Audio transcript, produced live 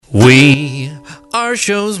We are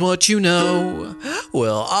shows what you know.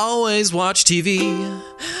 We'll always watch TV.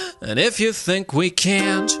 And if you think we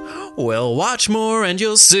can't, we'll watch more and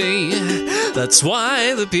you'll see. That's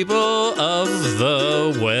why the people of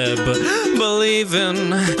the web believe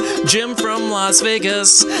in Jim from Las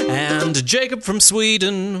Vegas and Jacob from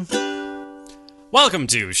Sweden. Welcome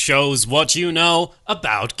to Shows What You Know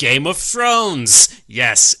About Game of Thrones.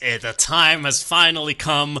 Yes, the time has finally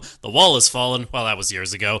come. The wall has fallen. Well, that was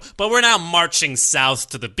years ago. But we're now marching south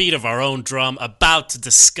to the beat of our own drum, about to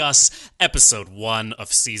discuss Episode 1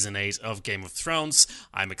 of Season 8 of Game of Thrones.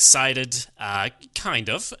 I'm excited, kind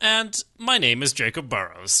of, and my name is Jacob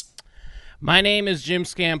Burrows. My name is Jim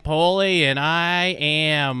Scampoli, and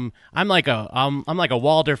I'm like a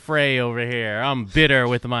Walder Frey over here. I'm bitter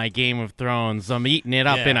with my Game of Thrones. I'm eating it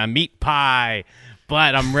up in a meat pie,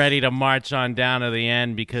 but I'm ready to march on down to the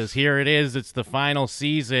end because here it is. It's the final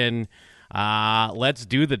season. Let's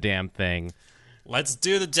do the damn thing. Let's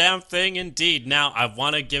do the damn thing indeed. Now, I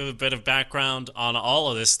want to give a bit of background on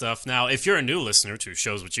all of this stuff. Now, if you're a new listener to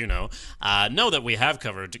Shows What You Know that we have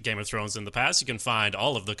covered Game of Thrones in the past. You can find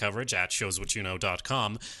all of the coverage at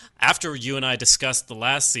showswhatyouknow.com. After you and I discussed the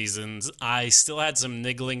last seasons, I still had some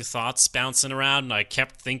niggling thoughts bouncing around, and I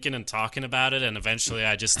kept thinking and talking about it, and eventually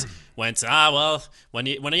I just went,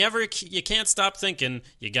 whenever you can't stop thinking,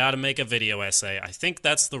 you got to make a video essay. I think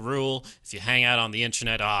that's the rule. If you hang out on the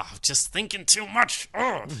internet, just thinking too much.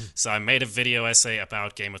 So I made a video essay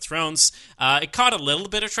about Game of Thrones. It caught a little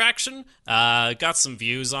bit of traction, got some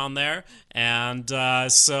views on there, and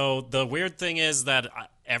so the weird thing is that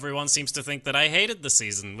everyone seems to think that I hated the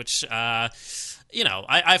season, which, I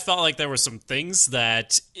felt like there were some things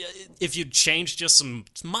that if you'd changed just some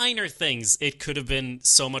minor things, it could have been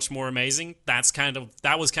so much more amazing. That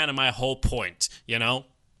was kind of my whole point, you know?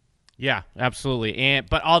 Yeah, absolutely.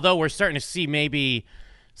 But although we're starting to see maybe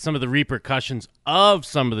some of the repercussions of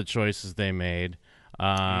some of the choices they made,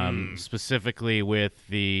 specifically with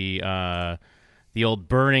the old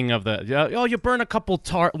burning of the you burn a couple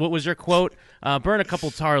what was your quote? Burn a couple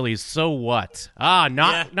Tarleys, so what?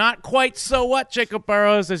 Not quite so what, Jacob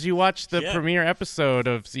Burrows, as you watch the premiere episode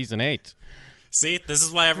of Season 8. See, this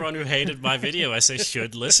is why everyone who hated my video essay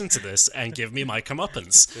should listen to this and give me my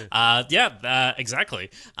comeuppance. Exactly.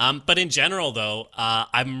 But in general, though,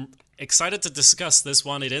 I'm excited to discuss this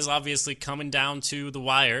one. It is obviously coming down to the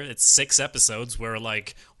wire. It's 6 episodes. We're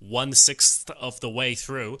like 1/6 of the way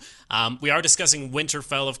through. We are discussing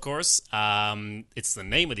Winterfell, of course. It's the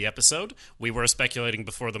name of the episode. We were speculating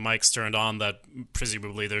before the mics turned on that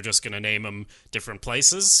presumably they're just going to name them different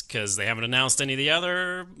places because they haven't announced any of the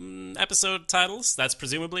other episode titles. That's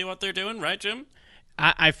presumably what they're doing, right, Jim?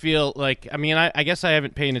 I feel like, I guess I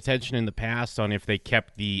haven't paid attention in the past on if they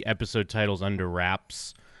kept the episode titles under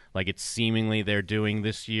wraps like it's seemingly they're doing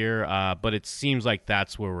this year, but it seems like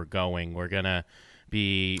that's where we're going. We're going to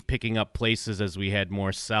be picking up places as we head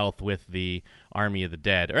more south with the Army of the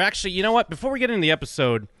Dead. Or actually, you know what? Before we get into the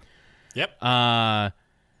episode,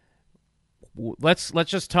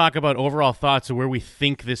 let's just talk about overall thoughts of where we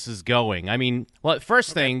think this is going.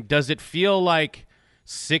 First thing, does it feel like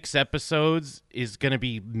 6 episodes is going to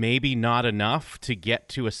be maybe not enough to get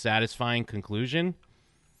to a satisfying conclusion?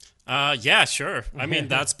 Yeah, sure.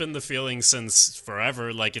 That's been the feeling since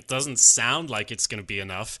forever. Like, it doesn't sound like it's going to be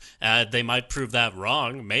enough. They might prove that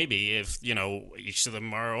wrong, maybe, if, each of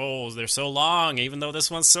them are, they're so long, even though this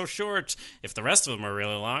one's so short. If the rest of them are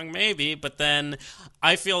really long, maybe. But then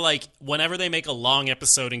I feel like whenever they make a long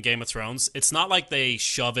episode in Game of Thrones, it's not like they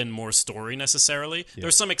shove in more story necessarily. Yeah.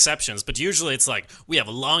 There's some exceptions, but usually it's like, we have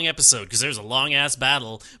a long episode because there's a long-ass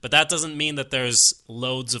battle, but that doesn't mean that there's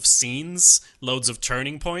loads of scenes, loads of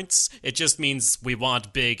turning points. It just means we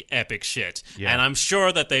want big, epic shit. Yeah. And I'm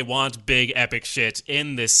sure that they want big, epic shit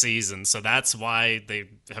in this season, so that's why they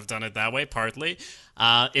have done it that way, partly.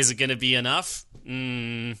 Is it going to be enough?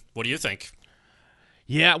 What do you think?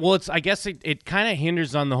 Yeah, well, I guess it kind of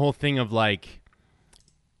hinders on the whole thing of, like,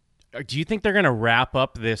 do you think they're going to wrap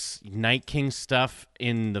up this Night King stuff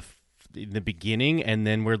in the beginning and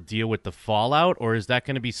then we'll deal with the fallout, or is that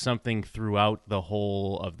going to be something throughout the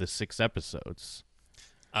whole of the 6 episodes?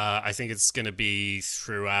 I think it's going to be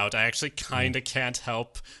throughout. I actually kind of can't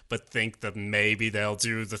help but think that maybe they'll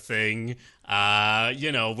do the thing.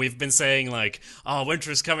 We've been saying, like,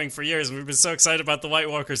 winter's coming for years, and we've been so excited about the White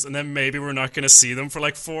Walkers, and then maybe we're not going to see them for,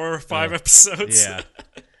 like, 4 or 5 episodes. Yeah.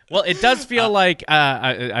 Well, it does feel like,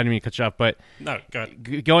 I didn't mean to cut you off, but no, go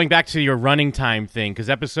ahead. Going back to your running time thing, because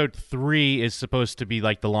episode 3 is supposed to be,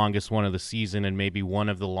 like, the longest one of the season and maybe one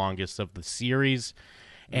of the longest of the series.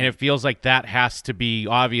 And it feels like that has to be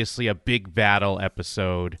obviously a big battle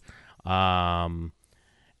episode.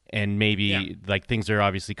 and maybe like things are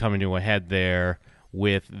obviously coming to a head there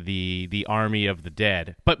with the Army of the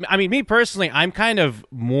Dead. But I mean, me personally, I'm kind of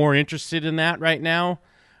more interested in that right now.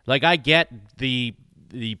 Like, I get the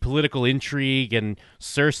political intrigue and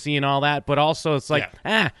Cersei and all that, but also it's like,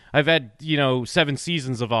 I've had 7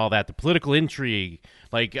 seasons of all that. The political intrigue,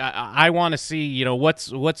 like I want to see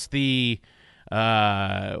what's the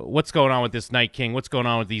what's going on with this Night King, what's going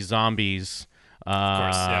on with these zombies.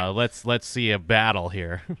 Of course, let's see a battle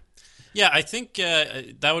here. Yeah, I think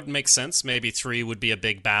that would make sense. Maybe 3 would be a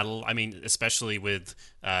big battle. I mean, especially with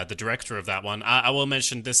the director of that one. I will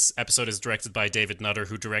mention this episode is directed by David Nutter,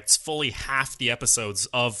 who directs fully half the episodes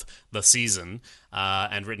of the season,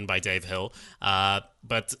 and written by Dave Hill.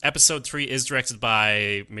 But episode 3 is directed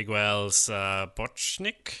by Miguel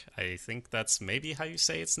Sapochnik. I think that's maybe how you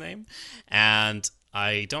say its name. And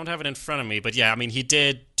I don't have it in front of me, but yeah, I mean, he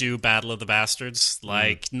did do Battle of the Bastards.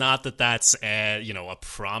 Like, not that that's a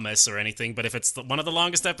promise or anything, but if it's one of the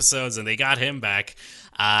longest episodes and they got him back,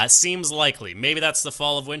 seems likely. Maybe that's the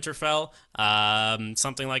Fall of Winterfell,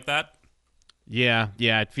 something like that. Yeah,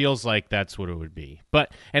 it feels like that's what it would be.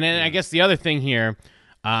 But and then I guess the other thing here,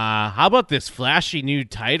 how about this flashy new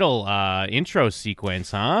title intro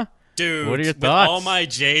sequence, huh? Dude, what are your with thoughts? all my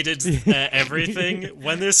jaded everything,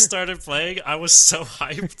 when this started playing, I was so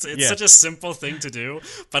hyped. It's such a simple thing to do,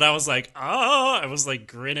 but I was like, I was like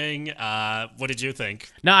grinning. What did you think?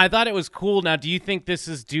 No, I thought it was cool. Now, do you think this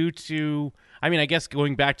is due to, I mean, I guess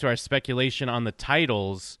going back to our speculation on the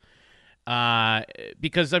titles,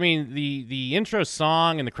 because, I mean, the intro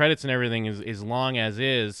song and the credits and everything is long as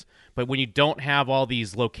is, but when you don't have all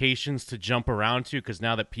these locations to jump around to, because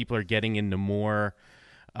now that people are getting into more...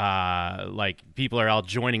 like people are all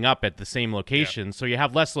joining up at the same location, so you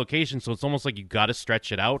have less locations, so it's almost like you got to stretch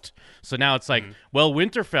it out. So now it's like, well,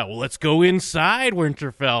 Winterfell, well, let's go inside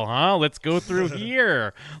Winterfell, huh? Let's go through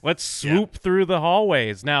here. Let's swoop through the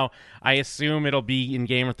hallways. Now, I assume it'll be in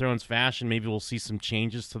Game of Thrones fashion. Maybe we'll see some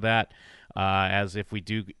changes to that as if we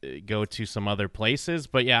do go to some other places.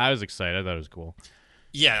 But yeah, I was excited. I thought it was cool.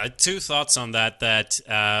 Yeah, 2 thoughts on that.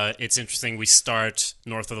 It's interesting we start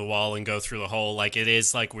north of the wall and go through the whole. Like, it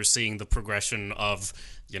is like we're seeing the progression of,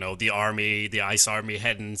 the Ice Army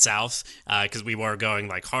heading south, because we were going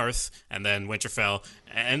like Hearth and then Winterfell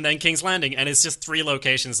and then King's Landing, and it's just 3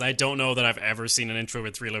 locations. I don't know that I've ever seen an intro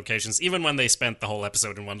with 3 locations. Even when they spent the whole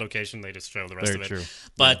episode in one location, they just show the rest of it. True.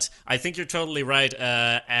 But I think you're totally right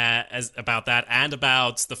about that, and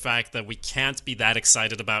about the fact that we can't be that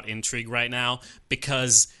excited about intrigue right now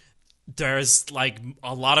because there's like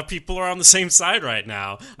a lot of people are on the same side right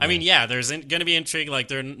now. I mean, there's going to be intrigue. Like,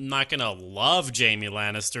 they're not going to love Jaime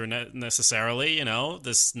Lannister necessarily,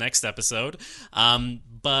 this next episode.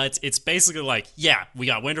 But it's basically like, we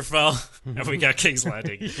got Winterfell and we got King's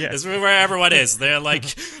Landing. This is where everyone is. They're like,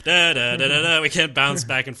 we can't bounce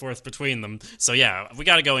back and forth between them. So we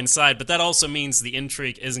got to go inside. But that also means the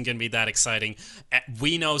intrigue isn't going to be that exciting.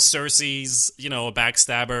 We know Cersei's, a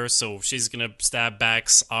backstabber, so she's going to stab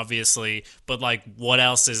backs, obviously. But like, what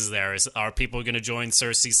else is there? Are people going to join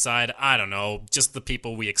Cersei's side? I don't know. Just the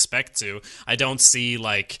people we expect to. I don't see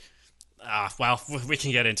like... well, we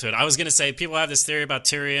can get into it. I was going to say, people have this theory about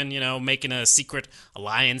Tyrion, making a secret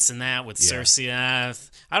alliance in that with Cersei.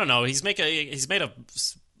 I don't know. He's made a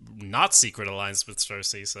not secret alliance with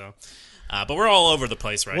Cersei, so... but we're all over the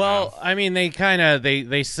place right now. Well, I mean, they kind of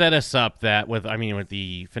they set us up that with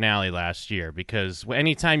the finale last year, because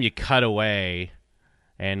anytime you cut away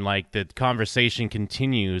and like the conversation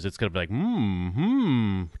continues, it's gonna be like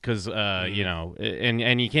because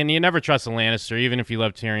and you never trust a Lannister, even if you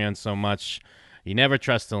love Tyrion so much. You never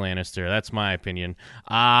trust a Lannister. That's my opinion.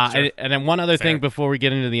 Sure. And then one other thing before we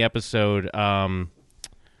get into the episode.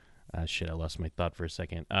 Shit, I lost my thought for a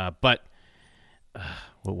second. But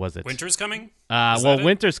what was it? Winter's coming?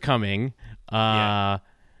 Winter's coming. Oh,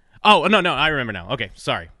 no, I remember now. Okay,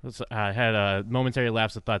 sorry. I had a momentary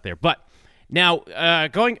lapse of thought there. But now,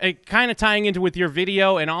 going kind of tying into with your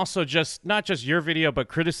video, and also just not just your video, but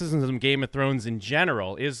criticisms of Game of Thrones in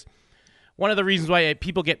general, is one of the reasons why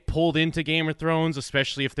people get pulled into Game of Thrones,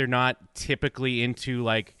 especially if they're not typically into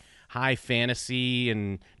like high fantasy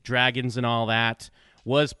and dragons and all that,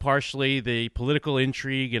 was partially the political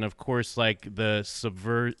intrigue and, of course, like the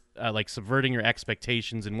subverting your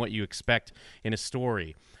expectations and what you expect in a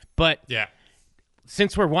story. But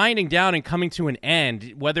since we're winding down and coming to an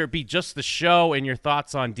end, whether it be just the show and your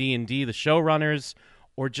thoughts on D&D, the showrunners,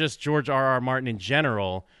 or just George R.R. Martin in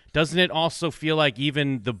general, doesn't it also feel like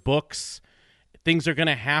even the books, things are going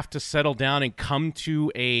to have to settle down and come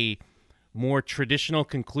to a more traditional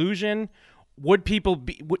conclusion? would people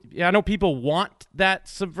be? I know people want that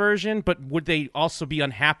subversion, but would they also be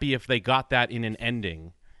unhappy if they got that in an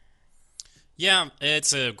ending? Yeah,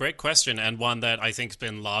 it's a great question, and one that I think's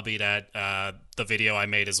been lobbied at the video I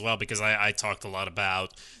made as well, because I talked a lot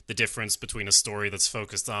about the difference between a story that's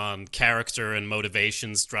focused on character and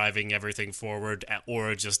motivations driving everything forward,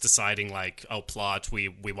 or just deciding like, oh, plot,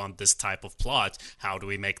 we want this type of plot. How do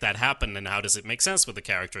we make that happen, and how does it make sense with the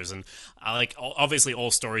characters? And like, obviously,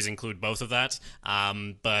 all stories include both of that.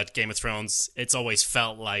 But Game of Thrones, it's always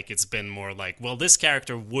felt like it's been more like, well, this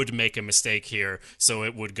character would make a mistake here, so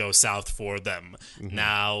it would go south for them. Mm-hmm.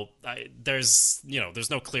 Now, there's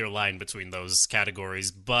no clear line between those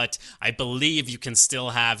categories, but I believe you can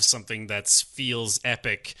still have something that feels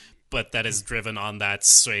epic, but that is driven on that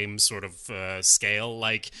same sort of scale.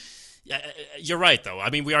 Like, you're right, though. I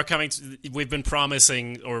mean, we've been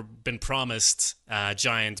promised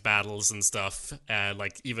giant battles and stuff,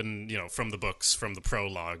 like even, from the books, from the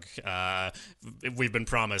prologue. We've been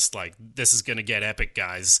promised, like, this is going to get epic,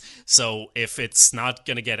 guys. So if it's not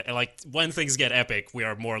going to get, like, when things get epic, we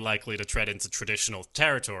are more likely to tread into traditional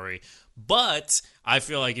territory. But I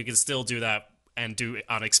feel like you can still do that and do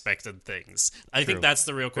unexpected things. I think that's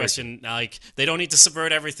the real question. Like, they don't need to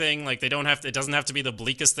subvert everything. Like, it doesn't have to be the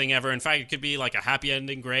bleakest thing ever. In fact, it could be like a happy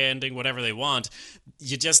ending, gray ending, whatever they want.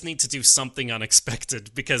 You just need to do something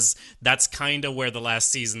unexpected, because that's kind of where the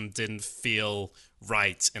last season didn't feel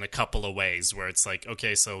right in a couple of ways, where it's like,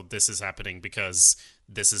 okay, so this is happening because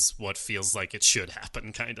this is what feels like it should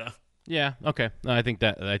happen, kind of. Yeah, okay. I think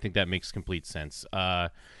that makes complete sense.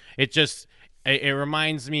 It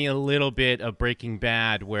reminds me a little bit of Breaking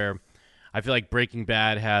Bad, where I feel like Breaking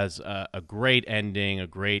Bad has a great ending, a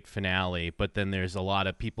great finale, but then there's a lot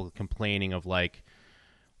of people complaining of like,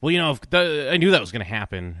 well, I knew that was going to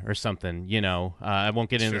happen or something, I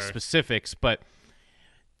won't get into specifics, but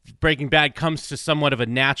Breaking Bad comes to somewhat of a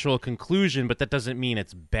natural conclusion, but that doesn't mean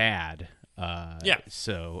it's bad.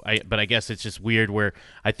 So I guess it's just weird where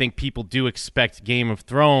I think people do expect Game of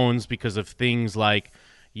Thrones because of things like,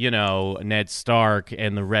 Ned Stark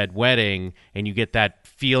and the Red Wedding, and you get that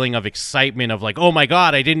feeling of excitement of like, oh my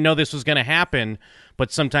God, I didn't know this was going to happen.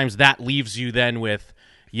 But sometimes that leaves you then with,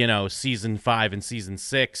 season 5 and season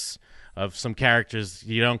 6 of some characters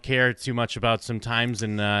you don't care too much about sometimes,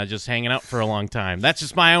 and just hanging out for a long time. That's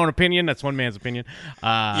just my own opinion. That's one man's opinion.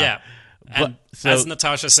 And as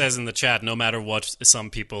Natasha says in the chat, no matter what, some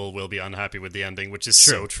people will be unhappy with the ending, which is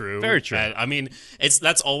so true. Very true. I mean,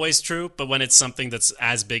 that's always true, but when it's something that's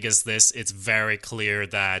as big as this, it's very clear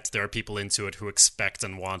that there are people into it who expect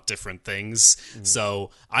and want different things.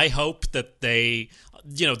 So I hope that they,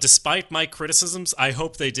 despite my criticisms, I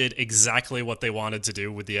hope they did exactly what they wanted to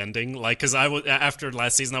do with the ending. Like, because after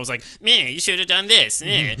last season, I was like, man, you should have done this.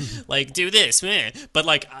 Like, do this. But,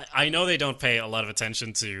 like, I know they don't pay a lot of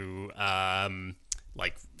attention to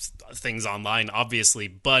like things online, obviously,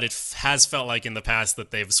 but it has felt like in the past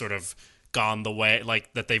that they've sort of gone the way,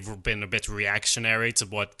 like that they've been a bit reactionary to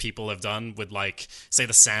what people have done with, like, say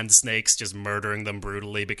the Sand Snakes, just murdering them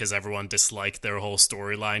brutally because everyone disliked their whole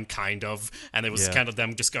storyline, kind of, and it was kind of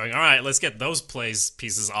them just going, all right, let's get those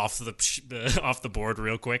pieces off the board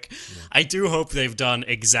real quick. I do hope they've done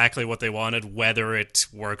exactly what they wanted, whether it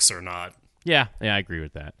works or not. Yeah, I agree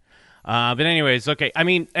with that. But anyways, okay. I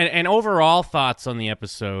mean, and overall thoughts on the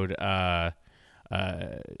episode. I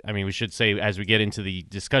mean, we should say as we get into the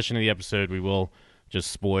discussion of the episode, we will just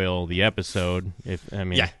spoil the episode.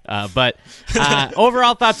 But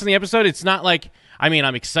overall thoughts on the episode. It's not like, I mean,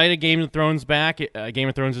 I'm excited. Game of Thrones back. Game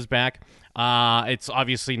of Thrones is back. It's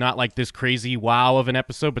obviously not like this crazy wow of an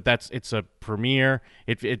episode, but it's a premiere.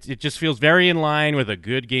 It just feels very in line with a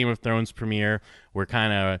good Game of Thrones premiere. We're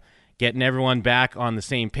kind of getting everyone back on the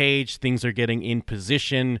same page. Things are getting in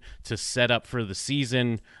position to set up for the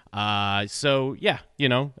season. So, yeah,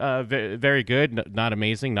 very, very good. Not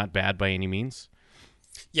amazing, not bad by any means.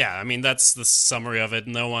 Yeah, I mean, that's the summary of it.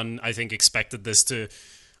 No one, I think, expected this to...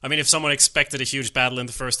 I mean, if someone expected a huge battle in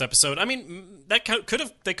the first episode, I mean, they could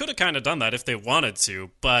have kind of done that if they wanted to,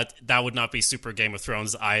 but that would not be super Game of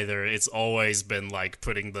Thrones either. It's always been like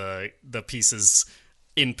putting the pieces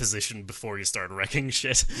in position before you start wrecking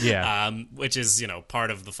shit. Yeah. Which is,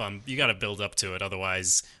 part of the fun. You got to build up to it,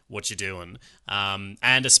 otherwise, what you doing?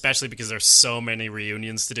 And especially because there's so many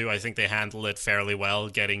reunions to do, I think they handle it fairly well,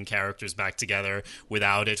 getting characters back together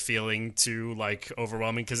without it feeling too, like,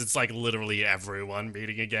 overwhelming, because it's, like, literally everyone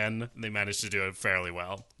meeting again. They managed to do it fairly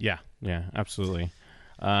well. Yeah, absolutely.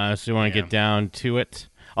 So you want to get down to it?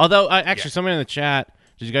 Although, actually, someone in the chat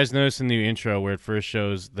Did you guys notice in the intro where it first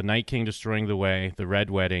shows the Night King destroying the Way, the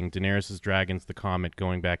Red Wedding, Daenerys' dragons, the comet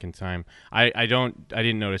going back in time? I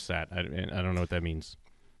didn't notice that. I don't know what that means.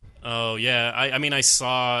 Oh yeah, I mean I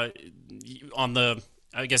saw on the.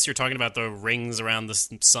 I guess you're talking about the rings around the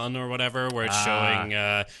sun or whatever, where it's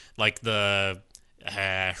showing like the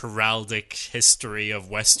heraldic history of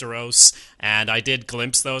Westeros, and I did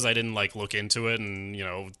glimpse those. I didn't like look into it and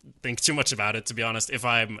think too much about it, to be honest. If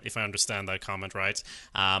I understand that comment right,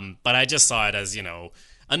 but I just saw it as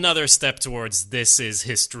another step towards this is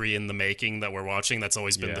history in the making that we're watching. That's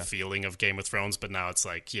always been the feeling of Game of Thrones, but now it's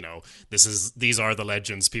like these are the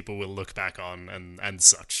legends people will look back on and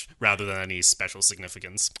such, rather than any special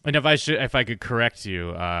significance. And if I could correct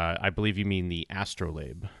you, I believe you mean the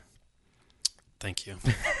astrolabe. Thank you.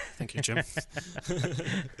 Thank you, Jim.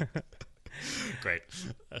 Great.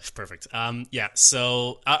 Perfect.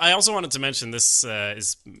 So I also wanted to mention this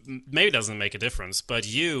maybe doesn't make a difference, but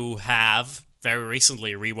you have very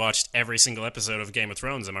recently rewatched every single episode of Game of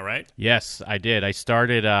Thrones, am I right? Yes, I did. I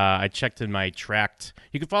started, I checked in my Tracked.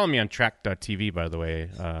 You can follow me on Tracked.tv, by the way.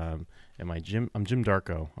 I'm Jim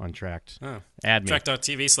Darko on Tracked. Oh. Add me.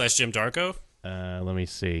 Tracked.tv/Jim Darko? Let me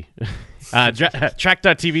see.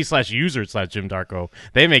 Track.tv/user/Jim Darko.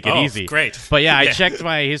 They make it easy. Great. But yeah, I checked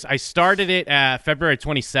I started it February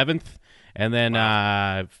 27th and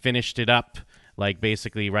then finished it up like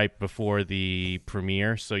basically right before the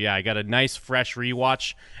premiere. So yeah, I got a nice fresh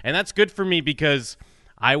rewatch, and that's good for me because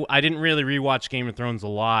I didn't really rewatch Game of Thrones a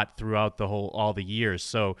lot throughout all the years.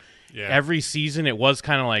 So every season it was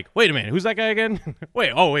kind of like, wait a minute, who's that guy again?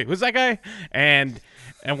 wait, who's that guy? And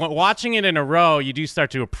watching it in a row, you do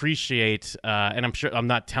start to appreciate, and I'm sure I'm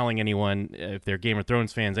not telling anyone if they're Game of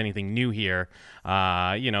Thrones fans anything new here,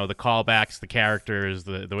 the callbacks, the characters,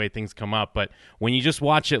 the way things come up. But when you just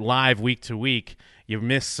watch it live week to week, you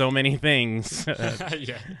miss so many things.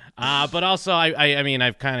 But also, I mean,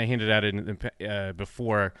 I've kind of hinted at it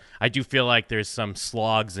before. I do feel like there's some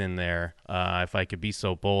slogs in there, if I could be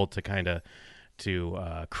so bold to kind of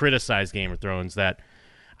criticize Game of Thrones, that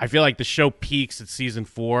I feel like the show peaks at season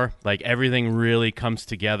 4. Like everything really comes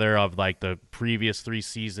together of like the previous 3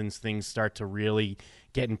 seasons. Things start to really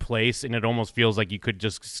get in place, and it almost feels like you could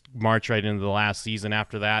just march right into the last season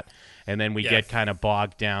after that. And then we get kind of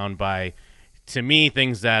bogged down by, to me,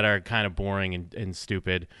 things that are kind of boring and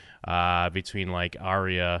stupid, between like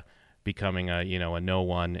Arya becoming a no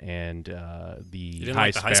one and the High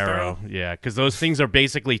Sparrow. Yeah, because those things are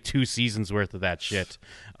basically 2 seasons worth of that shit.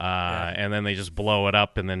 And then they just blow it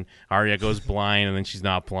up, and then Arya goes blind, and then she's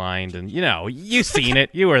not blind, and you've seen it.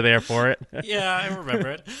 You were there for it. Yeah, I remember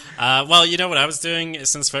it. Well, you know what I was doing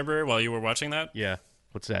since February while you were watching that? Yeah.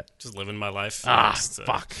 What's that? Just living my life.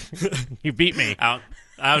 Fuck. You beat me. Out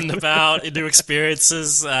and about, new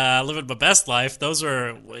experiences, living my best life. Those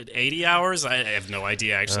were 80 hours? I have no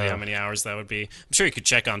idea, actually, how many hours that would be. I'm sure you could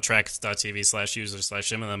check on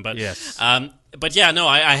tracks.tv/user/him of them. But, yes. But yeah, no,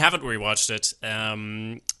 I haven't rewatched it.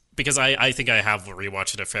 Because I think I have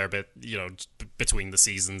rewatched it a fair bit, between the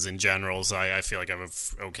seasons in general, so I feel like I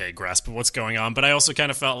have an okay grasp of what's going on. But I also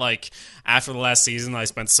kind of felt like after the last season, I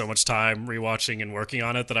spent so much time rewatching and working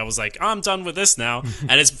on it that I was like, I'm done with this now.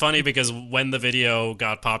 And it's funny because when the video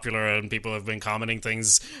got popular and people have been commenting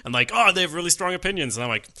things and like, oh, they have really strong opinions, and I'm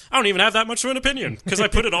like, I don't even have that much of an opinion because I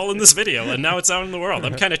put it all in this video and now it's out in the world.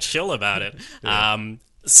 I'm kind of chill about it. Yeah.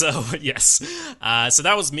 So, yes. So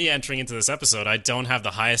that was me entering into this episode. I don't have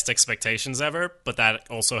the highest expectations ever, but that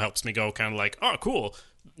also helps me go kind of like, oh, cool,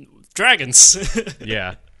 dragons.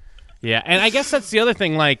 Yeah. And I guess that's the other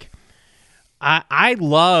thing, like, I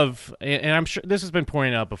love, and I'm sure this has been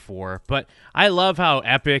pointed out before, but I love how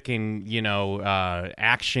epic and,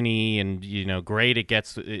 action-y and, great it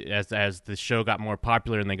gets as the show got more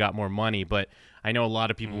popular and they got more money. But I know a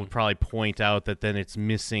lot of people would probably point out that then it's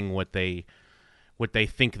missing what they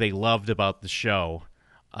think they loved about the show.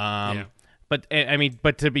 But I mean,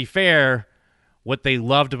 but to be fair, what they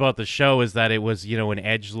loved about the show is that it was, an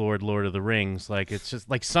edgelord Lord of the Rings. Like, it's just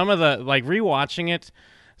like some of the, like, rewatching it,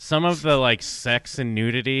 some of the like sex and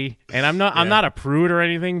nudity, and I'm not a prude or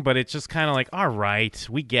anything, but it's just kind of like, all right,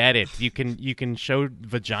 we get it. You can show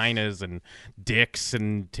vaginas and dicks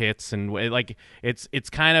and tits, and like it's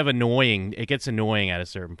kind of annoying. It gets annoying at a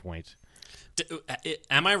certain point.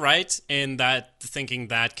 Am I right in that thinking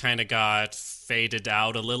that kind of got faded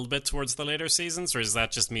out a little bit towards the later seasons, or is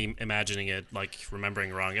that just me imagining it, like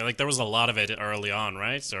remembering wrong? Like there was a lot of it early on,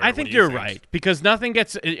 right? Or I think you're right, because nothing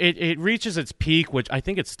gets it reaches its peak, which I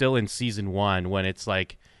think it's still in season 1 when it's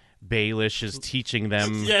like Baelish is teaching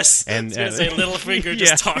them. Yes, and there's a Littlefinger Yeah.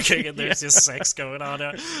 just talking, and there's just sex going on.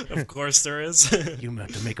 Of course there is. You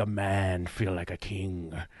meant to make a man feel like a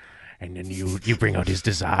king, and then you bring out his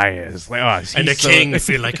desires. Like, oh, And the he's so- king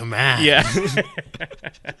feel like a man. Yeah.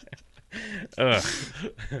 Ugh.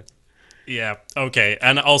 Yeah, okay.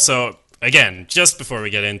 And also, again, just before we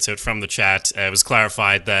get into it from the chat, it was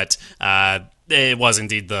clarified that it was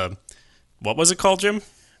indeed the... What was it called, Jim?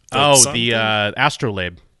 Sun The thing?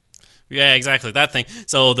 astrolabe. Yeah, exactly, that thing.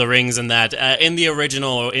 So the rings and that. In the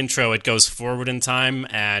original intro, it goes forward in time,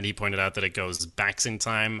 and he pointed out that it goes back in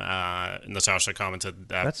time. Natasha commented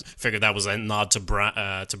that, figured that was a nod to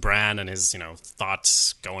Bran and his,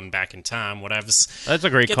 thoughts going back in time, whatever. That's a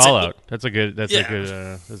great Gets call it- out. That's a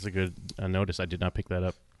good notice. I did not pick that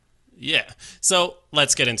up. Yeah. So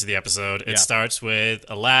let's get into the episode. It starts with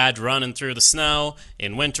a lad running through the snow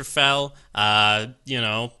in Winterfell,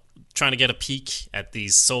 trying to get a peek at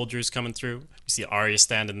these soldiers coming through. We see Arya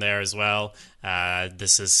standing there as well.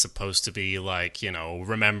 This is supposed to be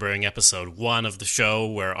remembering episode 1 of the show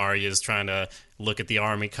where Arya is trying to look at the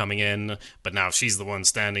army coming in, but now she's the one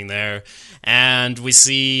standing there. And we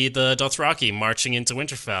see the Dothraki marching into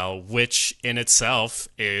Winterfell, which in itself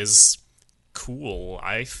is cool,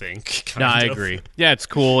 I think. No, I kind of. agree. Yeah, it's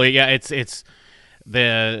cool. Yeah, it's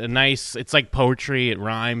the nice. It's like poetry. It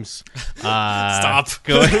rhymes. Stop.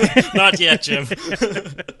 Go. Not yet, Jim.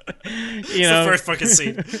 You know, The first fucking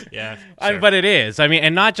scene. Yeah. Sure. But it is. I mean,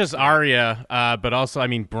 and not just Arya, but also, I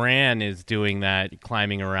mean, Bran is doing that,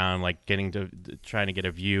 climbing around, like trying to get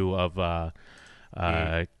a view of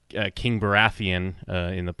King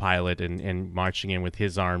Baratheon in the pilot, and marching in with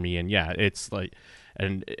his army, and yeah, it's like.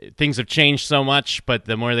 And things have changed so much, but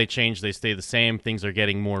the more they change, they stay the same. Things are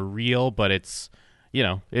getting more real, but it's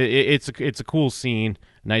it's a cool scene.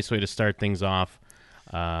 Nice way to start things off.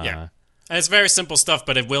 Yeah. And it's very simple stuff,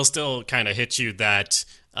 but it will still kind of hit you that,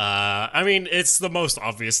 it's the most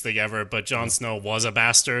obvious thing ever, but Jon Snow was a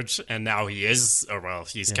bastard, and now he is,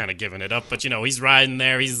 he's kind of given it up, but, he's riding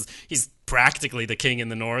there, he's practically the king in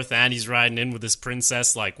the north, and he's riding in with his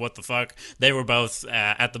princess, like, what the fuck? They were both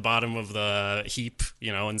at the bottom of the heap,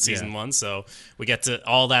 in season 1, so we get to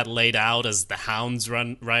all that laid out as the hounds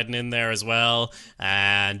riding in there as well,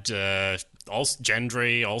 and all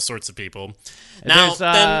Gendry, all sorts of people. Now,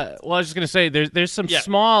 I was just gonna say there's some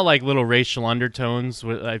small like little racial undertones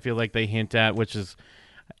I feel like they hint at, which is,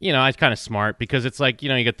 it's kind of smart because it's like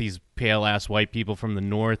you got these pale ass white people from the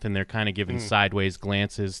north and they're kind of giving sideways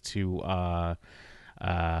glances to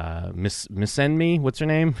Miss Enmy, what's her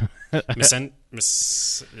name?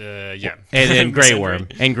 and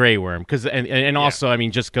Grey Worm because and also I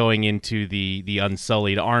mean just going into the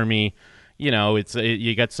Unsullied army.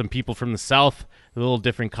 You got some people from the south, a little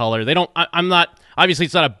different color. They don't. I'm not. Obviously,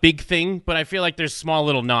 it's not a big thing, but I feel like there's small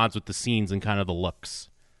little nods with the scenes and kind of the looks.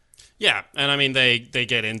 Yeah, and I mean they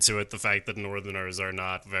get into it. The fact that Northerners are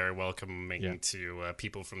not very welcoming to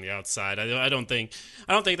people from the outside. I don't think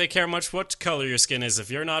they care much what color your skin is. If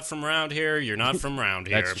you're not from around here, you're not from around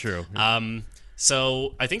here. That's true.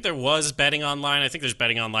 So I think there was betting online. I think there's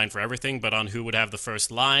betting online for everything, but on who would have the first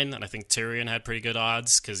line. And I think Tyrion had pretty good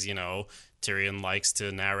odds because Tyrion likes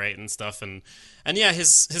to narrate and stuff, and yeah,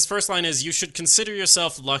 his first line is, "You should consider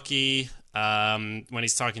yourself lucky." When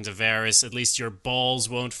he's talking to Varys, at least your balls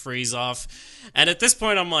won't freeze off. And at this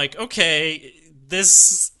point, I'm like, okay,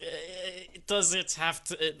 this does it have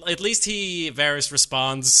to? At least Varys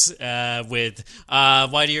responds with,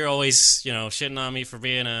 "Why do you always, shitting on me for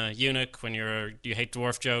being a eunuch when you hate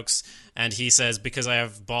dwarf jokes?" And he says, "Because I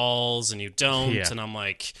have balls and you don't." Yeah. And I'm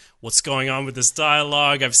like, what's going on with this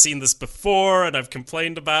dialogue? I've seen this before, and I've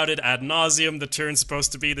complained about it ad nauseum. The Tyrion's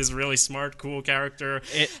supposed to be this really smart, cool character,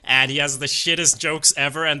 and he has the shittest jokes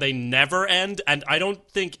ever, and they never end. And I don't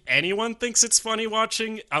think anyone thinks it's funny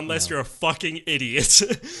watching unless you're a fucking idiot.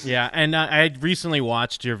 Yeah, and I had recently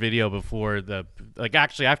watched your video before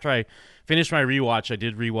actually after I finished my rewatch, I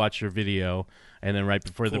did rewatch your video, and then right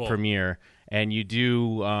before the premiere, and you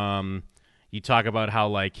do you talk about how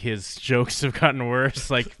like his jokes have gotten worse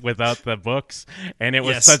like without the books, and it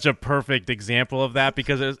was such a perfect example of that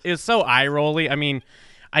because it was so eye-rolly. I mean,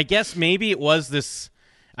 I guess maybe it was this.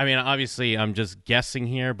 I mean, obviously I'm just guessing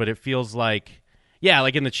here, but it feels like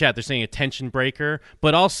like in the chat they're saying attention breaker,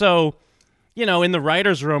 but also in the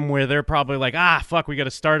writer's room where they're probably like, fuck, we got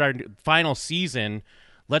to start our final season.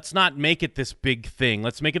 Let's not make it this big thing.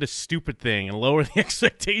 Let's make it a stupid thing and lower the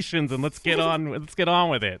expectations, and let's get on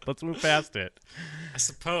with it. Let's move past it. I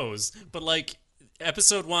suppose. But like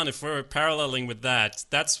episode 1, if we're paralleling with that,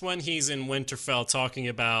 that's when he's in Winterfell talking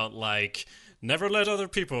about like never let other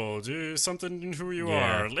people do something in who you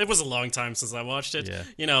are. It was a long time since I watched it. Yeah.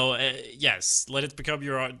 You know, yes, let it become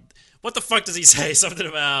your. What the fuck does he say? Something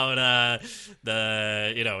about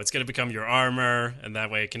it's going to become your armor, and that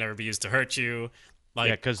way it can never be used to hurt you.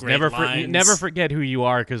 Like, because never forget who you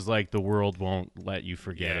are, because like the world won't let you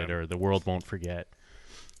forget it, or the world won't forget.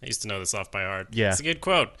 I used to know this off by heart. Yeah. It's a good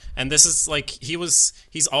quote. And this is like,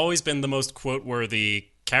 he's always been the most quote-worthy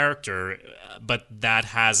character, but that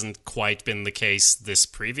hasn't quite been the case this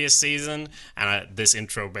previous season. And this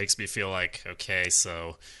intro makes me feel like, okay,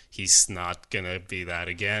 so he's not gonna be that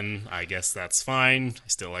again. I guess that's fine. I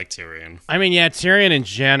still like Tyrion. I mean, yeah, Tyrion in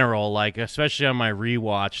general, like, especially on my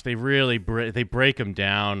rewatch, they really they break him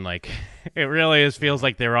down. Like, it really feels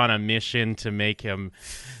like they're on a mission to make him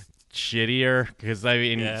shittier, because I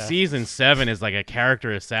mean, season 7 is like a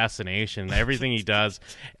character assassination. Everything he does,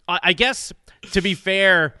 I guess, to be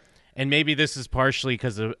fair, and maybe this is partially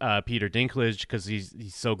because of Peter Dinklage, because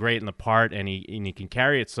he's so great in the part, and he can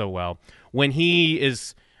carry it so well. When he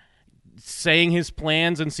is saying his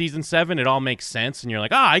plans in season 7, it all makes sense, and you're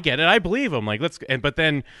like, I get it, I believe him. Like, but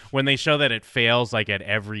then when they show that it fails, like at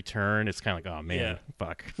every turn, it's kind of like, oh man,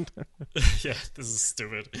 fuck. Yeah, this is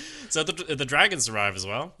stupid. So the dragons arrive as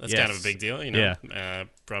well. That's kind of a big deal, you know. Yeah.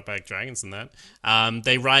 Brought back dragons in that.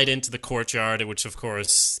 They ride into the courtyard, which of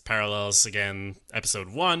course parallels again episode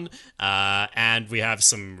 1, and we have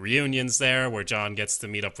some reunions there where Jon gets to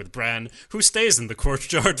meet up with Bran, who stays in the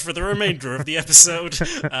courtyard for the remainder of the episode.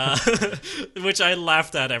 Which I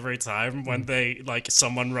laughed at every time when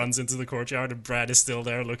someone runs into the courtyard and Bran is still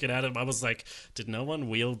there looking at him. I was like, did no one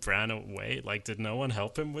wheel Bran away? Like, did no one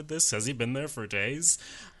help him with this? Has he been there for days?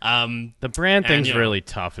 The Bran thing's really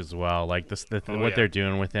tough as well. Like what they're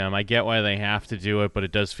doing with him. I get why they have to do it, but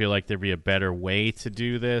it does feel like there'd be a better way to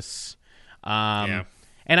do this. And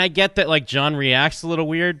I get that like Jon reacts a little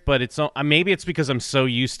weird, but maybe it's because I'm so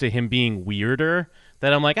used to him being weirder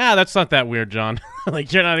that I'm like, that's not that weird, Jon.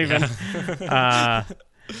 Like, you're not even...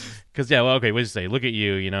 Because, what did you say? Look at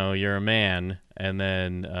you, you're a man. And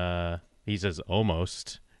then he says,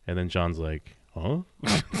 almost. And then Jon's like, huh?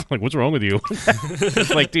 Like, what's wrong with you? It's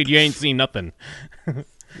like, dude, you ain't seen nothing.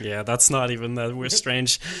 Yeah, that's not even that we're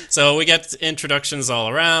strange. So we get introductions all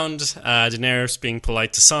around. Daenerys being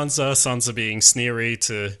polite to Sansa. Sansa being sneery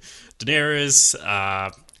to Daenerys.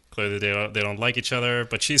 Clearly they don't like each other,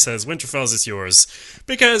 but she says Winterfell is yours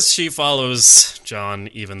because she follows Jon,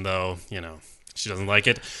 even though, she doesn't like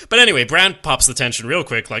it. But anyway, Bran pops the tension real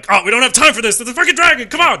quick, like, we don't have time for this, there's a fucking dragon,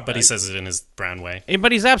 come on! But he says it in his Bran way.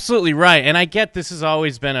 But he's absolutely right, and I get this has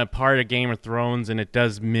always been a part of Game of Thrones, and it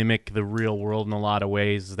does mimic the real world in a lot of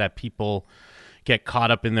ways, that people get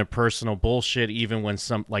caught up in their personal bullshit, even when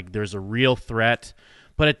there's a real threat.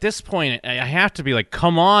 But at this point, I have to be like,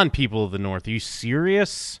 come on, people of the North, are you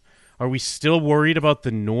serious? Are we still worried about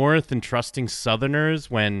the North and trusting Southerners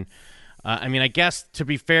when, I guess, to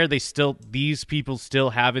be fair, these people still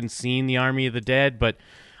haven't seen the Army of the Dead, but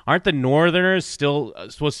aren't the Northerners still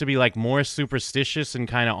supposed to be like more superstitious and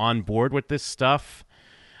kind of on board with this stuff?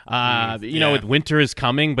 With winter is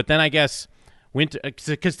coming, but then I guess winter,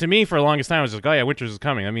 because to me for the longest time I was like, winter is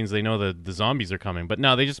coming. That means they know the zombies are coming, but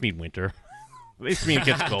no, they just mean winter. They just mean it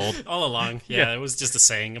gets cold. All along. Yeah, it was just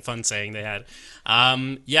a fun saying they had.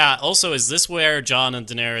 Also, is this where Jon and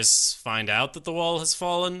Daenerys find out that the wall has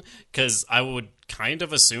fallen? Because I would kind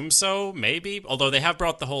of assume so, maybe. Although they have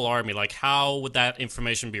brought the whole army. Like, how would that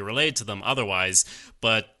information be relayed to them otherwise?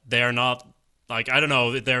 But they're not... Like, I don't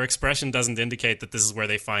know, their expression doesn't indicate that this is where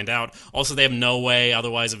they find out. Also, they have no way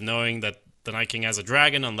otherwise of knowing that the Night King has a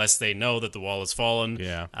dragon unless they know that the wall has fallen.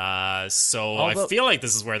 Yeah. I feel like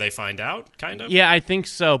this is where they find out, kind of. Yeah, I think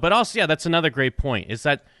so. But also, that's another great point, is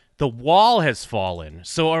that the wall has fallen.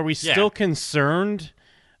 So are we still concerned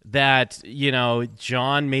that,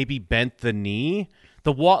 Jon maybe bent the knee?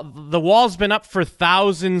 The wall's been up for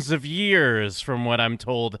thousands of years, from what I'm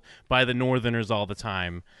told by the Northerners all the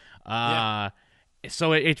time.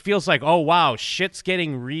 So it feels like, oh, wow, shit's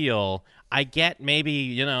getting real. I get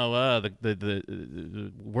maybe,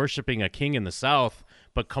 the worshiping a king in the South,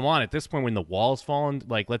 but come on, at this point when the wall's fallen,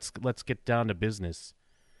 like, let's get down to business.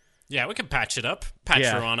 Yeah, we can patch it up. Patch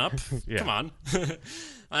her on up. Come on.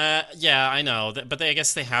 I know. But I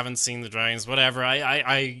guess they haven't seen the dragons. Whatever.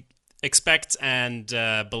 I expect and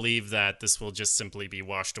believe that this will just simply be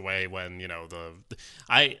washed away when,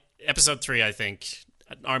 episode 3, I think,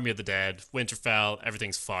 Army of the Dead, Winterfell,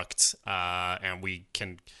 everything's fucked, and we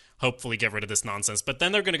can hopefully get rid of this nonsense. But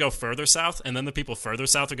then they're going to go further south, and then the people further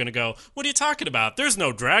south are going to go, what are you talking about? There's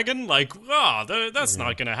no dragon. Like, that's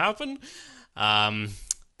not going to happen.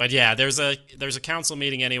 But yeah, there's a council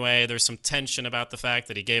meeting anyway. There's some tension about the fact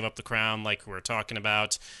that he gave up the crown, like we were talking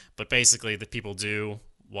about. But basically, the people do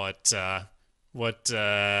what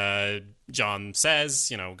John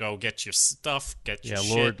says. Go get your stuff, get your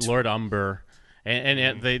shit. Lord Umber.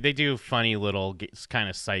 And they do funny little kind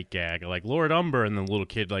of sight gag, like Lord Umber, and the little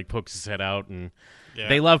kid like pokes his head out, and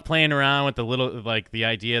they love playing around with the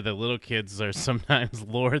idea that little kids are sometimes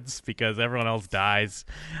lords because everyone else dies,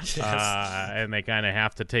 and they kind of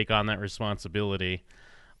have to take on that responsibility.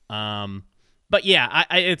 But yeah,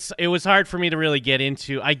 it was hard for me to really get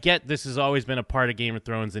into. I get this has always been a part of Game of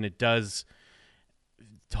Thrones, and it does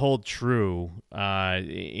hold true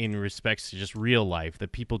in respects to just real life,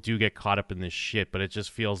 that people do get caught up in this shit, but it just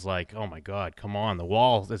feels like, oh my god, come on, the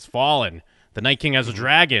wall has fallen, the Night King has a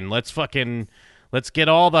dragon, let's get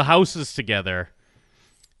all the houses together.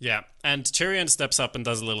 Yeah, and Tyrion steps up and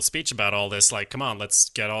does a little speech about all this, like, come on, let's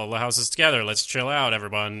get all the houses together, let's chill out,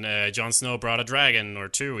 everyone. Jon Snow brought a dragon, or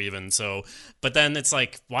two even, so... But then it's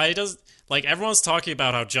like, why does... Like, everyone's talking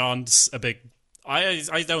about how Jon's a big...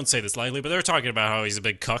 I don't say this lightly, but they're talking about how he's a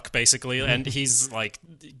big cuck, basically, and he's, like,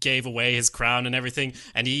 gave away his crown and everything,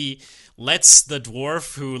 and he lets the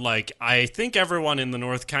dwarf, who, like, I think everyone in the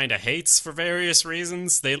North kind of hates for various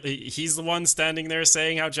reasons, he's the one standing there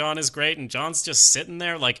saying how Jon is great, and Jon's just sitting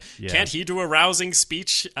there, like, can't he do a rousing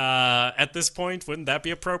speech at this point? Wouldn't that be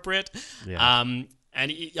appropriate? Yeah. And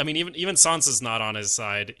even Sansa's not on his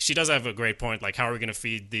side. She does have a great point, like, how are we going to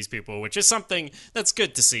feed these people? Which is something that's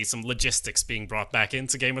good to see, some logistics being brought back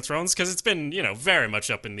into Game of Thrones, because it's been, very much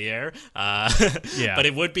up in the air. Yeah. But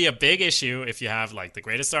it would be a big issue if you have, like, the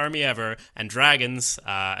greatest army ever, and dragons,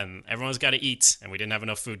 and everyone's got to eat, and we didn't have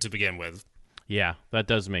enough food to begin with. Yeah, that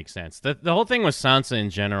does make sense. The whole thing with Sansa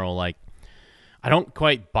in general, like, I don't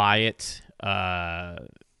quite buy it. And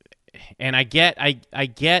I get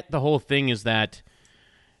the whole thing is that,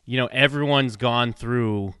 everyone's gone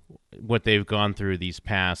through what they've gone through these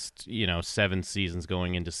past, 7 seasons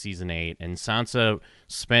going into season 8. And Sansa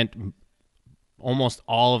spent almost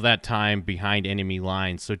all of that time behind enemy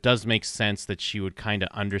lines. So it does make sense that she would kind of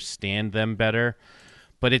understand them better.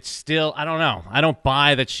 But it's still, I don't know. I don't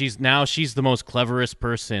buy that she's the most cleverest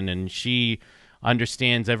person and she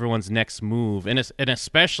understands everyone's next move. And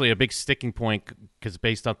especially a big sticking point, because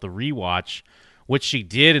based off the rewatch, what she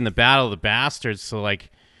did in the Battle of the Bastards. So,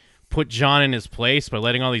 like, put Jon in his place by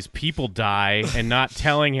letting all these people die and not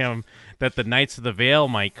telling him that the Knights of the Vale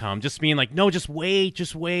might come. Just being like, no, just wait.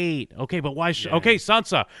 Okay, but why? Okay,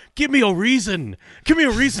 Sansa, give me a reason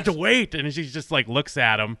to wait. And she just, like, looks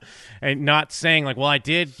at him and not saying, like, well, I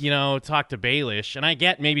did, talk to Baelish. And I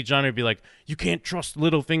get maybe Jon would be like, you can't trust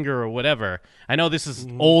Littlefinger or whatever. I know this is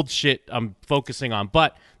old shit I'm focusing on,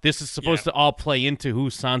 but this is supposed to all play into who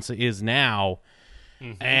Sansa is now.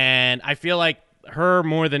 Mm-hmm. And I feel like her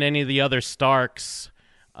more than any of the other Starks,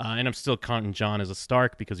 and I'm still counting Jon as a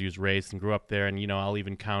Stark because he was raised and grew up there, and I'll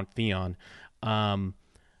even count Theon. I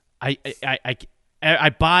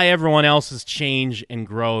buy everyone else's change and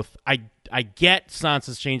growth. I get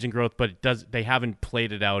Sansa's change and growth, but they haven't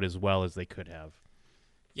played it out as well as they could have.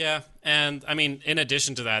 Yeah, and I mean, in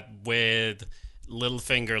addition to that, with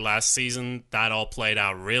Littlefinger last season, that all played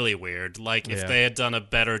out really weird. Like, if they had done a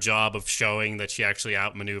better job of showing that she actually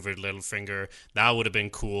outmaneuvered Littlefinger, that would have been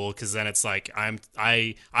cool, because then it's like,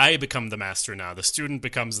 I become the master now. The student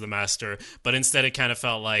becomes the master. But instead it kind of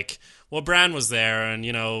felt like, well, Bran was there, and,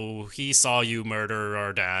 he saw you murder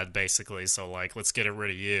our dad, basically, so, like, let's get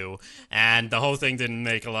rid of you. And the whole thing didn't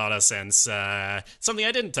make a lot of sense. Something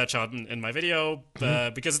I didn't touch on in my video,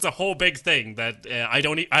 because it's a whole big thing that I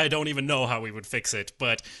don't even know how we would fix it,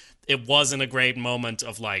 but it wasn't a great moment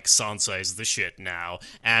of, like, Sansa is the shit now.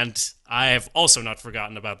 And I have also not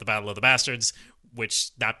forgotten about the Battle of the Bastards,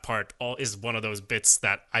 which that part is one of those bits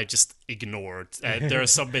that I just ignored. There are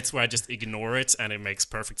some bits where I just ignore it, and it makes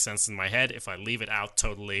perfect sense in my head if I leave it out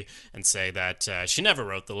totally and say that she never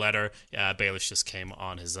wrote the letter. Baelish just came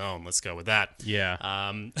on his own. Let's go with that.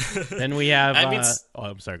 Yeah. Then we have...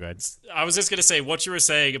 I'm sorry, go ahead. I was just going to say, what you were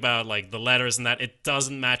saying about, like, the letters and that, it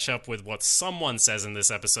doesn't match up with what someone says in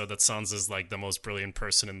this episode, that Sansa's, like, the most brilliant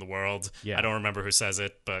person in the world. Yeah. I don't remember who says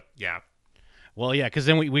it, but yeah. Well, yeah, because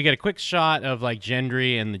then we get a quick shot of, like,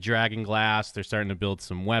 Gendry and the Dragon Glass. They're starting to build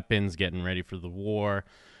some weapons, getting ready for the war.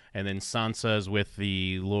 And then Sansa's with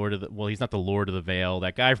the Lord of the... Well, he's not the Lord of the Vale,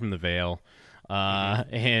 that guy from the Vale.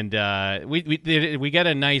 And we get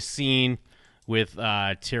a nice scene with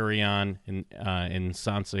Tyrion and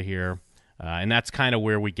Sansa here. And that's kind of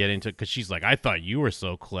where we get into, because she's like, I thought you were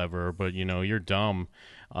so clever, but, you're dumb.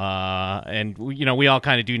 And, we all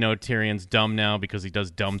kind of do know Tyrion's dumb now because he does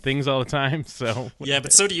dumb things all the time. So yeah,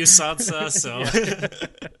 but so do you, Sansa. So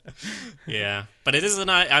yeah, but it isn't.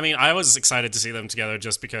 I mean, I was excited to see them together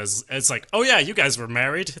just because it's like, oh yeah, you guys were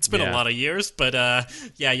married. It's been a lot of years, but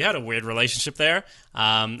yeah, you had a weird relationship there,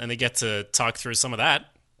 and they get to talk through some of that.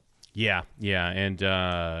 Yeah, and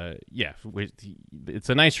it's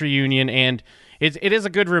a nice reunion, and it is a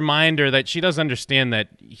good reminder that she does understand that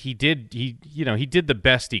he did the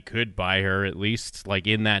best he could by her, at least, like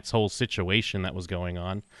in that whole situation that was going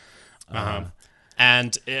on.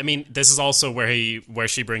 And I mean, this is also where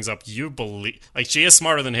she brings up, you believe, like, she is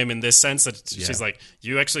smarter than him in this sense that she's like,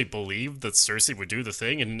 you actually believe that Cersei would do the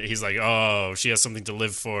thing, and he's like, oh, she has something to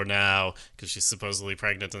live for now because she's supposedly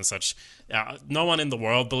pregnant and such. No one in the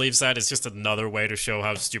world believes that. It's just another way to show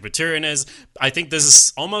how stupid Tyrion is. I think this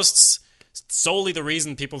is almost solely the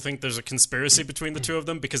reason people think there's a conspiracy between the two of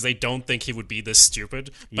them, because they don't think he would be this stupid,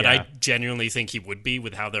 but I genuinely think he would be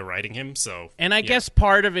with how they're writing him. So, and I guess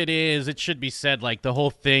part of it is, it should be said, like the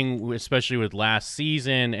whole thing, especially with last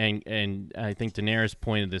season, and I think Daenerys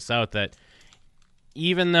pointed this out, that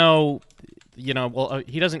even though he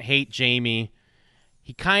doesn't hate Jaime,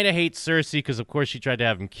 he kind of hates Cersei because of course she tried to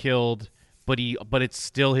have him killed, but it's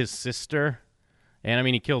still his sister. And I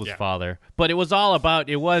mean, he killed his father, but it was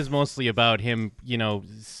mostly about him,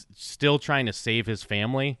 still trying to save his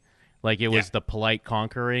family. Like, it was the polite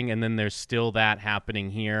conquering, and then there's still that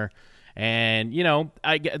happening here. And,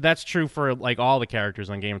 that's true for like all the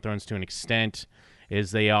characters on Game of Thrones to an extent,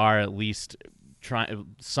 is they are at least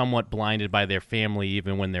somewhat blinded by their family,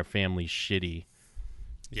 even when their family's shitty.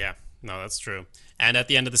 Yeah. No, that's true. And at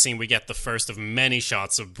the end of the scene, we get the first of many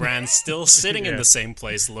shots of Bran still sitting in the same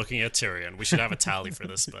place looking at Tyrion. We should have a tally for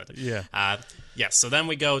this, but so then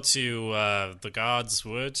we go to the God's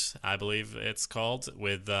Wood, I believe it's called,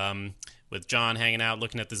 with Jon hanging out,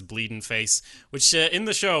 looking at this bleeding face, which in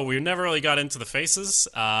the show, we never really got into the faces.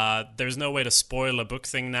 There's no way to spoil a book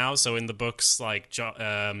thing now, so in the books, like,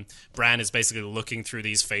 Bran is basically looking through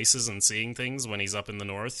these faces and seeing things when he's up in the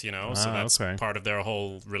north, so that's part of their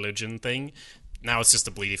whole religion thing. Now it's just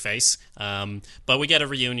a bleedy face. But we get a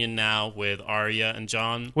reunion now with Arya and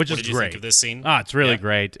Jon. Which is great. What did you think of this scene? It's really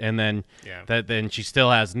great. And then then she still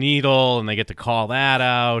has Needle, and they get to call that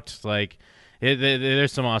out. Like,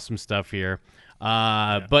 there's some awesome stuff here.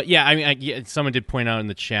 But yeah, I mean, someone did point out in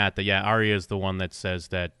the chat that Arya is the one that says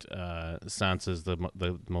that Sansa's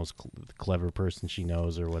the most clever person she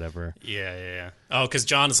knows, or whatever. Yeah. Oh, because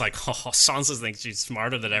Jon is like, Sansa thinks she's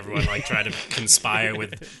smarter than everyone. Like, try to conspire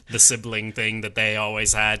with the sibling thing that they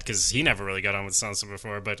always had, because he never really got on with Sansa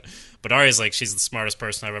before. But Arya's like, she's the smartest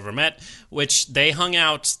person I've ever met. Which they hung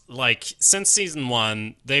out, like, since season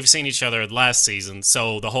 1. They've seen each other last season.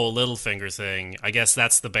 So the whole Littlefinger thing, I guess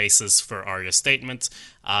that's the basis for Arya's statement.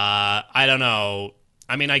 I don't know.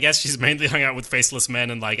 I mean, I guess she's mainly hung out with faceless men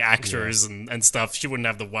and like actors and stuff. She wouldn't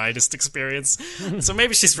have the widest experience. So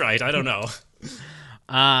maybe she's right. I don't know.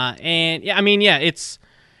 And yeah, I mean,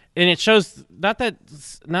 it shows not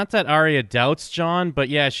that Arya doubts Jon, but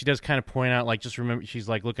yeah, she does kind of point out, like, just remember, she's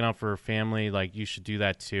like looking out for her family, like, you should do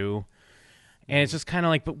that too. And it's just kind of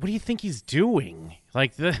like, but what do you think he's doing?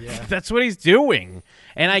 Like, that's what he's doing.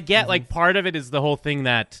 And I get, like, part of it is the whole thing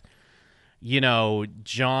that,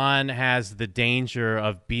 Jon has the danger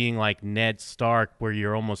of being like Ned Stark, where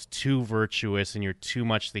you're almost too virtuous and you're too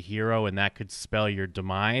much the hero, and that could spell your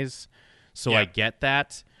demise. So I get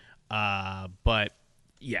that. But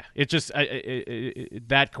yeah, it just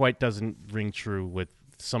that quite doesn't ring true with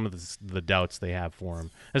some of the doubts they have for him,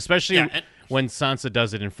 especially when Sansa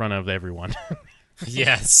does it in front of everyone.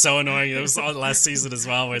 Yeah, it's so annoying. It was on last season as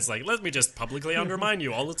well, where it's like, let me just publicly undermine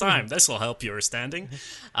you all the time. This will help your standing.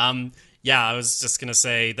 Yeah, I was just going to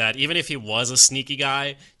say that even if he was a sneaky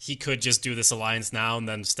guy, he could just do this alliance now and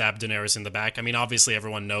then stab Daenerys in the back. I mean, obviously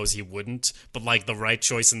everyone knows he wouldn't, but like the right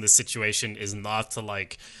choice in this situation is not to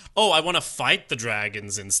like, oh, I want to fight the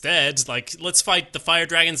dragons instead. Like, let's fight the fire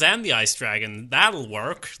dragons and the ice dragon. That'll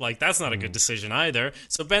work. Like, that's not a good decision either.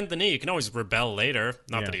 So bend the knee. You can always rebel later.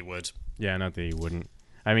 Not that he would. Yeah, not that he wouldn't.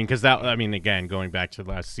 I mean, because again, going back to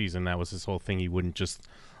last season, that was his whole thing. He wouldn't just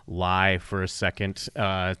lie for a second to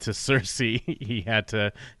Cersei. He had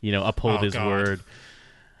to, uphold his word.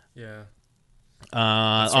 Yeah.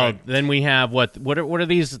 Right. Then we have what are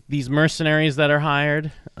these mercenaries that are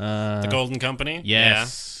hired? The Golden Company.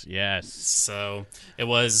 Yes. So it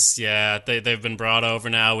was they've been brought over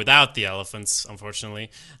now without the elephants, unfortunately.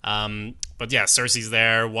 But yeah, Cersei's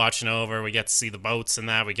there watching over. We get to see the boats and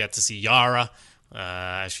that. We get to see Yara.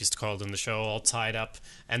 as she's called in the show, all tied up.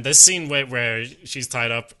 And this scene where she's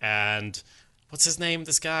tied up and what's his name?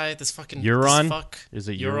 This guy, this fucking Euron? This fuck. Is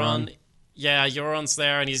it Euron? Yeah, Euron's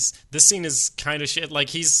there, and this scene is kind of shit. Like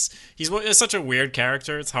he's such a weird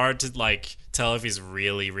character. It's hard to like tell if he's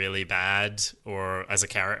really really bad or as a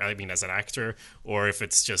character. I mean, as an actor, or if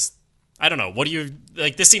it's just I don't know. What do you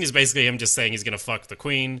like? This scene is basically him just saying he's gonna fuck the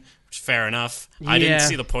queen. Which, fair enough. I didn't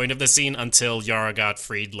see the point of the scene until Yara got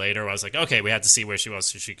freed later. I was like, okay, we had to see where she was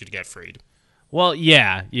so she could get freed. Well,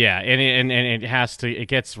 yeah, and it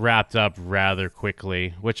gets wrapped up rather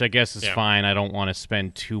quickly, which I guess is fine. I don't want to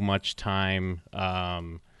spend too much time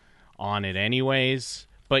on it, anyways.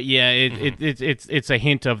 But yeah, it's a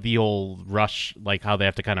hint of the old rush, like how they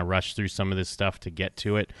have to kind of rush through some of this stuff to get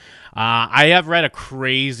to it. I have read a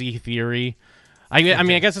crazy theory. I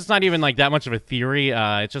mean, I guess it's not even like that much of a theory.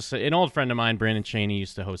 It's just an old friend of mine, Brandon Cheney,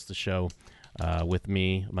 used to host the show with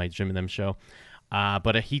me, my Jim and Them show.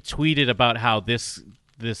 But he tweeted about how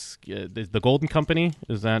the Golden Company,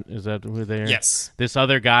 is that who they are? Yes. This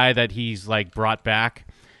other guy that he's like brought back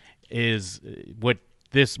is what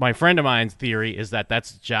my friend of mine's theory is that's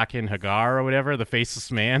Jaqen H'ghar or whatever, the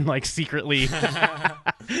faceless man, like secretly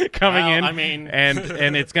coming in. I mean, and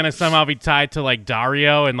it's gonna somehow be tied to like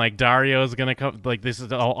Dario, and like Dario's gonna come. Like this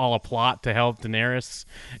is all a plot to help Daenerys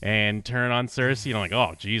and turn on Cersei. You know, like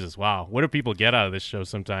oh Jesus, wow, what do people get out of this show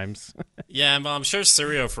sometimes? Yeah, well, I'm sure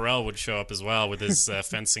Syrio Forel would show up as well with his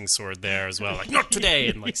fencing sword there as well, like not today,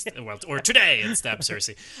 and like or today, and stab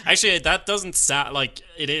Cersei. Actually, that doesn't sound like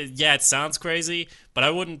it is. Yeah, it sounds crazy. But I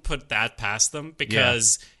wouldn't put that past them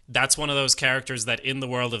because that's one of those characters that in the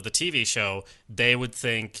world of the TV show, they would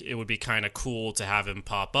think it would be kind of cool to have him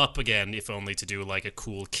pop up again, if only to do like a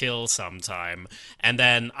cool kill sometime. And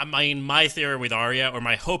then, I mean, my theory with Arya, or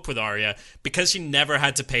my hope with Arya, because she never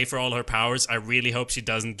had to pay for all her powers, I really hope she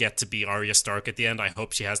doesn't get to be Arya Stark at the end. I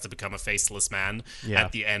hope she has to become a faceless man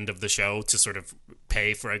at the end of the show to sort of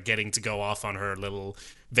pay for getting to go off on her little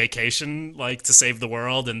vacation, like to save the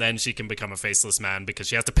world, and then she can become a faceless man because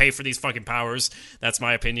she has to pay for these fucking powers. That's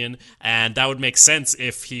my opinion. And that would make sense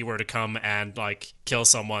if he were to come and like kill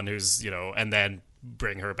someone who's, you know, and then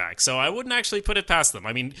bring her back. So I wouldn't actually put it past them.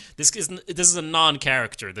 I mean, this is a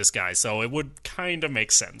non-character, this guy, so it would kind of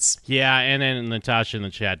make sense. Yeah, and then Natasha in the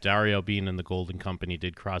chat, Dario being in the Golden Company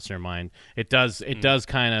did cross her mind. It does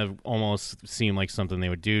kind of almost seem like something they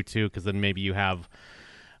would do too, because then maybe you have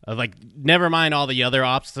like, never mind all the other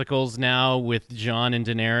obstacles now with Jon and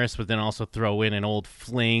Daenerys, but then also throw in an old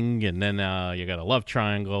fling, and then you got a love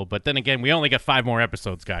triangle. But then again, we only got 5 more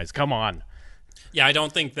episodes, guys. Come on. Yeah, I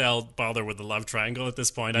don't think they'll bother with the love triangle at this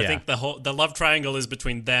point. I think the love triangle is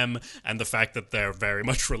between them and the fact that they're very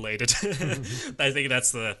much related. I think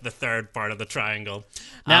that's the third part of the triangle.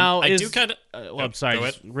 Now, I do kind of. I'm sorry,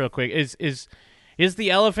 just real quick. Is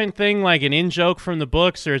the elephant thing like an in-joke from the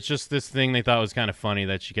books, or it's just this thing they thought was kind of funny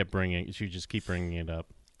that she just keep bringing it up?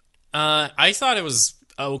 I thought it was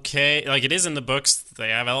okay. Like, it is in the books. They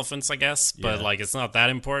have elephants, I guess, but like it's not that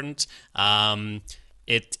important.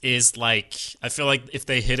 It is like, I feel like if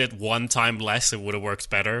they hit it one time less, it would have worked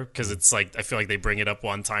better, because it's like, I feel like they bring it up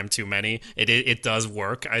one time too many. It does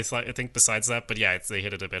work, I think, besides that, but yeah, they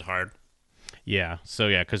hit it a bit hard. Yeah, so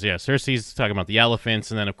because Cersei's talking about the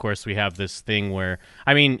elephants, and then of course we have this thing where,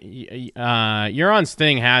 I mean, Euron's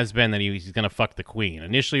thing has been that he's going to fuck the queen.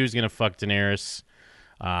 Initially he was going to fuck Daenerys,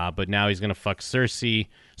 but now he's going to fuck Cersei.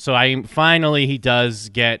 So finally he does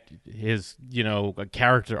get his, a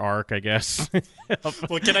character arc, I guess.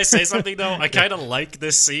 Well, can I say something, though? I kind of like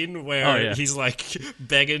this scene where he's, like,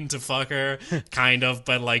 begging to fuck her, kind of,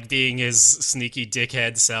 but, like, being his sneaky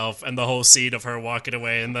dickhead self, and the whole scene of her walking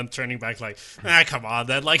away and then turning back like, come on,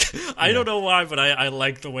 then. Like, I don't know why, but I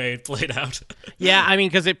like the way it played out. Yeah, I mean,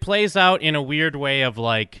 because it plays out in a weird way of,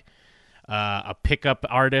 like, a pickup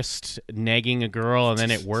artist negging a girl and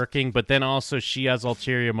then it working, but then also she has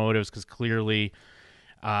ulterior motives because clearly,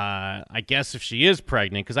 I guess if she is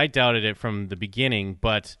pregnant, because I doubted it from the beginning,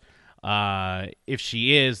 but if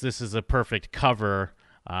she is, this is a perfect cover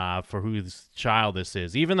for whose child this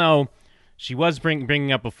is. Even though she was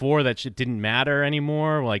bringing up before that it didn't matter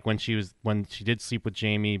anymore, like when she did sleep with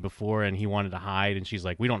Jaime before and he wanted to hide, and she's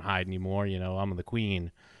like, we don't hide anymore, I'm the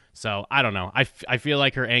queen. So, I don't know. I feel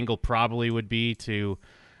like her angle probably would be to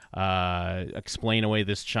explain away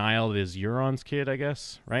this child is Euron's kid, I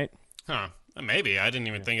guess, right? Huh. Maybe. I didn't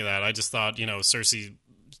even think of that. I just thought, Cersei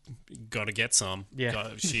gotta get some. Yeah.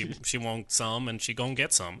 She won't some, and she gonna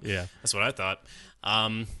get some. Yeah. That's what I thought.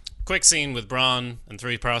 Quick scene with Bronn and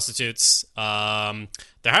 3 prostitutes. They're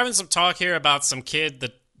having some talk here about some kid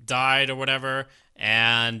that died or whatever,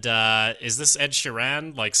 And is this Ed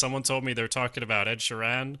Sheeran? Like, someone told me they're talking about Ed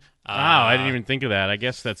Sheeran. Oh, I didn't even think of that. I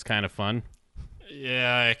guess that's kind of fun.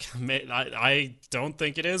 Yeah, I don't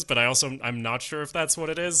think it is, but I'm not sure if that's what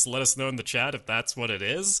it is. Let us know in the chat if that's what it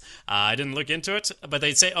is. I didn't look into it, but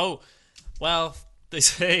they say, oh, well, they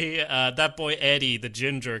say that boy Eddie, the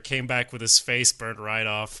ginger, came back with his face burnt right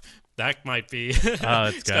off. That might be. It's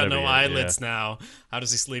got no be eyelids yeah. now. How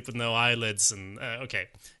does he sleep with no eyelids? And okay,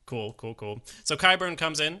 cool. So Qyburn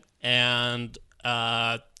comes in and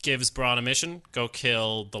gives Bronn a mission: go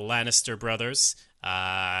kill the Lannister brothers.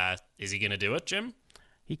 Is he gonna do it, Jim?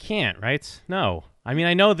 He can't, right? No. I mean,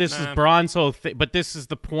 I know this is Bronn's whole thing, but this is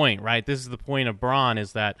the point, right? This is the point of Bronn,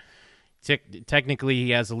 is that technically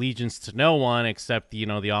he has allegiance to no one except,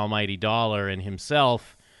 the almighty dollar and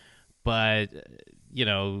himself. But,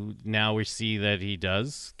 now we see that he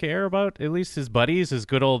does care about at least his buddies, his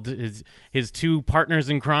good old, his two partners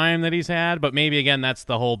in crime that he's had. But maybe, again, that's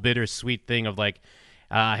the whole bittersweet thing of like,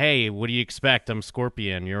 hey, what do you expect? I'm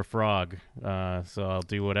Scorpion, you're a frog, so I'll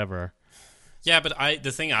do whatever. Yeah, but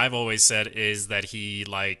the thing I've always said is that he,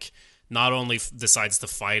 like, not only decides to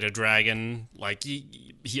fight a dragon, like,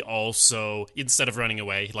 he also, instead of running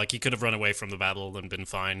away, like, he could have run away from the battle and been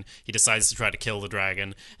fine. He decides to try to kill the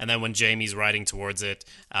dragon, and then when Jaime's riding towards it,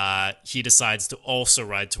 he decides to also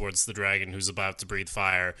ride towards the dragon who's about to breathe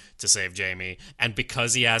fire to save Jaime. And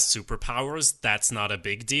because he has superpowers, that's not a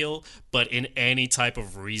big deal, but in any type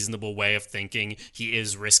of reasonable way of thinking, he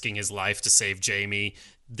is risking his life to save Jaime.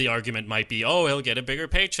 The argument might be, oh, he'll get a bigger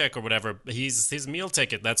paycheck or whatever. He's his meal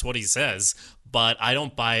ticket. That's what he says. But I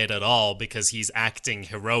don't buy it at all because he's acting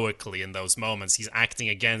heroically in those moments. He's acting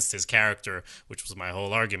against his character, which was my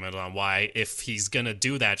whole argument on why if he's going to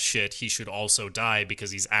do that shit, he should also die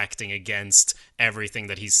because he's acting against everything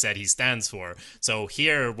that he said he stands for. So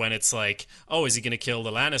here, when it's like, oh, is he going to kill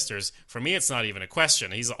the Lannisters? For me, it's not even a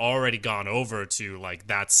question. He's already gone over to like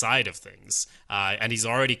that side of things. And he's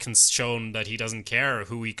already shown that he doesn't care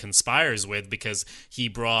who he conspires with because he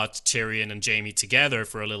brought Tyrion and Jaime together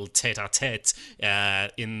for a little tete-a-tete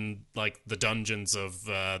in like the dungeons of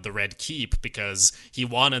the Red Keep because he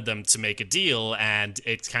wanted them to make a deal and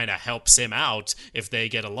it kind of helps him out if they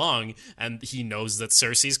get along. And he knows that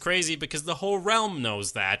Cersei's crazy because the whole realm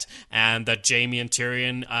knows that, and that Jaime and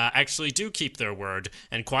Tyrion actually do keep their word.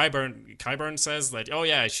 And Qyburn says that, oh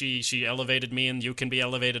yeah, she elevated me and you can be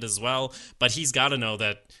elevated as well, but he's got to know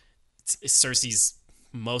that Cersei's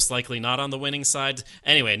most likely not on the winning side.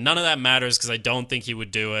 Anyway, none of that matters because I don't think he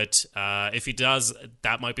would do it. If he does,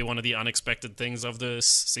 that might be one of the unexpected things of this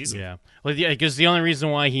season. Yeah. Well, yeah, because the only reason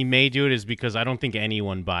why he may do it is because I don't think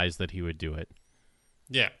anyone buys that he would do it.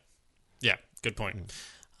 Yeah. Good point.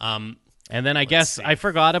 And then I guess I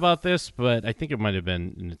forgot about this, but I think it might have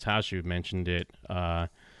been Natasha who mentioned it.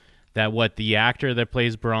 That the actor that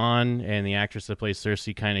plays Bronn and the actress that plays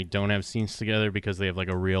Cersei kind of don't have scenes together because they have like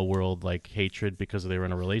a real world like hatred because they were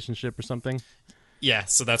in a relationship or something. Yeah,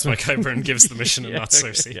 so that's why Qyburn gives the mission and not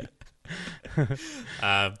Cersei.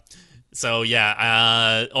 Yeah.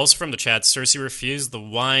 Also from the chat, Cersei refused the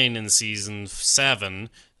wine in season 7.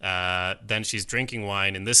 Then she's drinking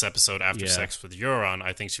wine in this episode after sex with Euron.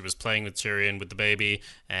 I think she was playing with Tyrion with the baby,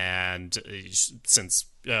 and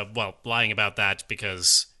lying about that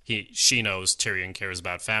because she knows Tyrion cares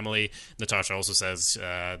about family. Natasha also says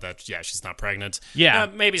that she's not pregnant. Yeah,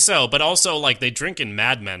 maybe so, but also like they drink in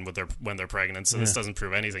Mad Men when they're pregnant, so this doesn't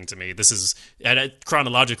prove anything to me. This is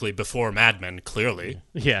chronologically before Mad Men, clearly.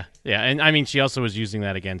 Yeah, and I mean she also was using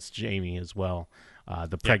that against Jaime as well.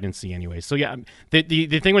 The pregnancy anyway. So yeah,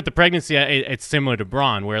 the thing with the pregnancy, it's similar to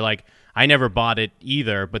Bronn, where like I never bought it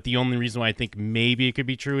either, but the only reason why I think maybe it could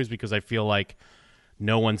be true is because I feel like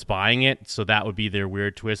no one's buying it, so that would be their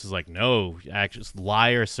weird twist. Is like, no, actually,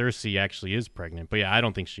 liar Cersei actually is pregnant, but yeah, I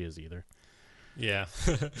don't think she is either. Yeah.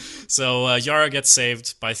 So Yara gets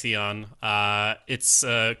saved by Theon. It's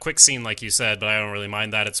a quick scene, like you said, but I don't really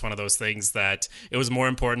mind that. It's one of those things that it was more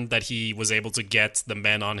important that he was able to get the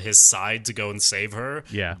men on his side to go and save her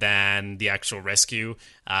than the actual rescue.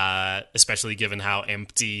 Especially given how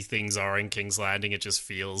empty things are in King's Landing, it just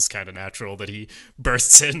feels kind of natural that he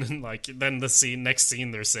bursts in and like then the next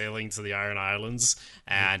scene they're sailing to the Iron Islands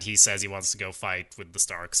and he says he wants to go fight with the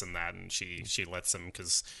Starks and that, and she lets him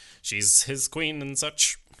because she's his queen and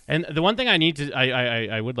such. And the one thing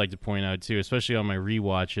I would like to point out too, especially on my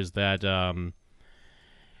rewatch, is that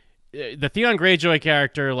the Theon Greyjoy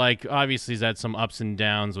character, like, obviously he's had some ups and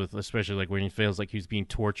downs with, especially like when he feels like he was being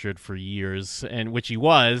tortured for years, and which he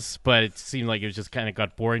was, but it seemed like it was just kind of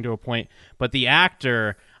got boring to a point. But the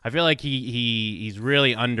actor, I feel like he's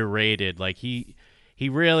really underrated. Like he he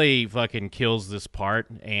really fucking kills this part,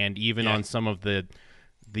 and even on some of the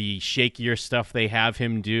shakier stuff they have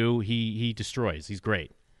him do, he destroys. He's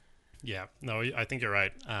great. Yeah, no, I think you're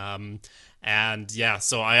right. And yeah,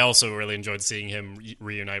 so I also really enjoyed seeing him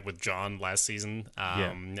reunite with Jon last season.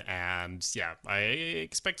 And yeah, I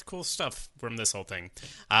expect cool stuff from this whole thing.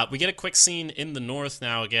 We get a quick scene in the north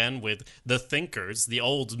now again with the Thinkers, the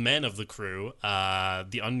old men of the crew,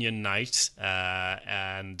 the Onion Knight,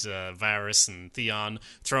 and Varys and Theon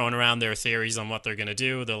throwing around their theories on what they're going to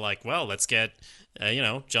do. They're like, well, let's get,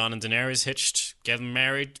 Jon and Daenerys hitched, get them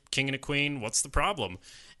married, king and a queen. What's the problem?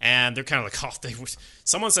 And they're kind of like,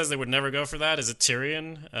 someone says they would never go for that. Is it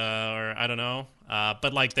Tyrion? Or I don't know.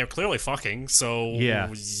 But, like, they're clearly fucking, so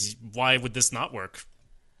why would this not work?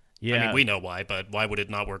 Yeah. I mean, we know why, but why would it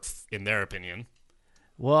not work in their opinion?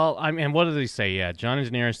 Well, I mean, what did he say? Yeah, Jon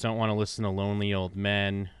and Daenerys don't want to listen to lonely old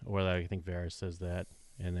men. Or I think Varys says that.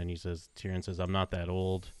 And then Tyrion says, I'm not that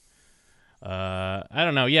old. I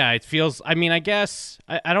don't know. Yeah, it feels, I mean, I guess,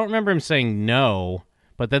 I don't remember him saying no.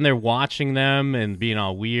 But then they're watching them and being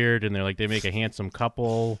all weird, and they're like, they make a handsome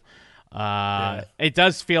couple. It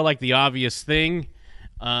does feel like the obvious thing.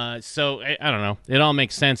 So I don't know. It all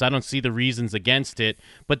makes sense. I don't see the reasons against it.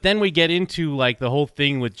 But then we get into like the whole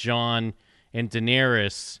thing with Jon and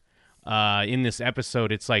Daenerys in this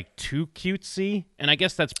episode. It's like too cutesy, and I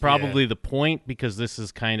guess that's probably the point, because this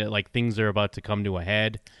is kind of like things are about to come to a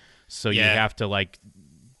head. So you have to like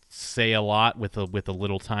say a lot with a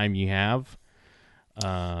little time you have.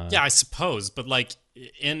 Yeah, I suppose, but like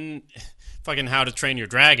in fucking How to Train Your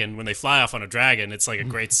Dragon, when they fly off on a dragon, it's like a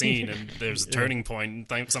great scene, and there's a turning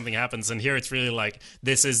point, and something happens. And here it's really like,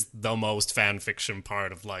 this is the most fan fiction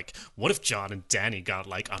part of like, what if Jon and Dany got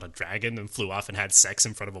like on a dragon and flew off and had sex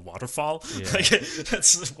in front of a waterfall? Yeah. Like,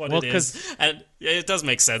 that's what it is. And it does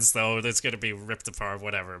make sense, though. It's going to be ripped apart,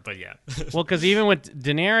 whatever. But yeah. Well, because even with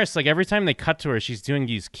Daenerys, like every time they cut to her, she's doing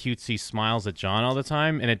these cutesy smiles at Jon all the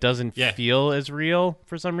time, and it doesn't feel as real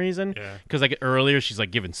for some reason. Because like earlier, she's like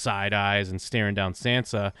giving side eyes and staring down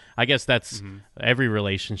Sansa. I guess that's every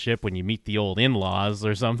relationship when you meet the old in-laws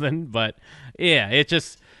or something. But yeah,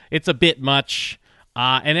 it's a bit much.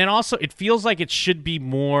 And then also it feels like it should be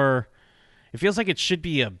more. It feels like it should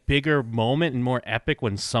be a bigger moment and more epic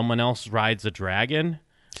when someone else rides a dragon.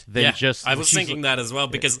 I was thinking that as well,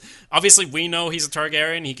 because obviously we know he's a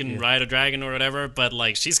Targaryen, he can ride a dragon or whatever, but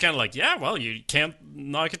like she's kind of like, yeah, well, you can't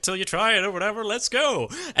knock it till you try it or whatever, let's go.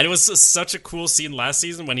 And it was such a cool scene last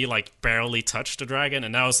season when he like barely touched a dragon,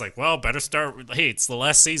 and now it's like, well, better start, hey, it's the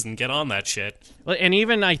last season, get on that shit. And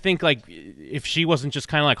even I think like if she wasn't just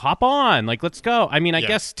kind of like, hop on, like let's go. I mean, I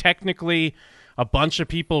guess technically a bunch of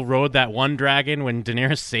people rode that one dragon when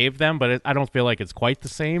Daenerys saved them, but I don't feel like it's quite the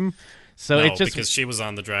same. So no, it just, because she was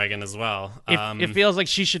on the dragon as well. It feels like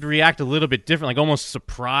she should react a little bit different, like almost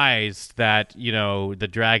surprised that, the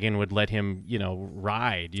dragon would let him,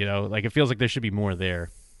 ride, like it feels like there should be more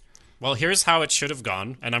there. Well, here's how it should have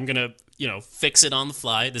gone, and I'm going to, fix it on the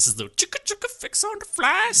fly. This is the chicka fix on the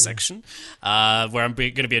fly section, where I'm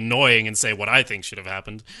going to be annoying and say what I think should have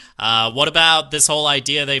happened. What about this whole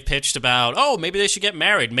idea they pitched about, maybe they should get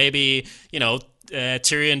married, maybe,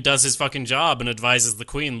 Tyrion does his fucking job and advises the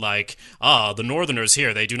queen, like, the Northerners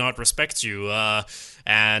here, they do not respect you,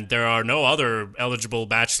 and there are no other eligible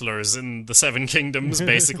bachelors in the Seven Kingdoms,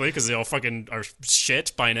 basically, because they all fucking are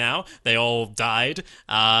shit by now. They all died,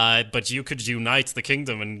 but you could unite the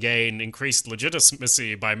kingdom and gain increased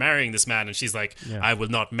legitimacy by marrying this man. And she's like, I will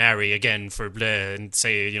not marry again for bleh, and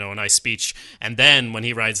say, a nice speech. And then when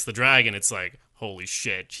he rides the dragon, it's like, holy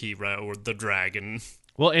shit, he rode the dragon.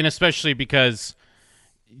 Well, and especially because,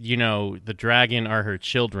 the dragon are her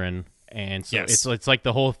children, and so it's like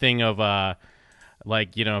the whole thing of,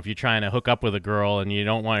 if you're trying to hook up with a girl and you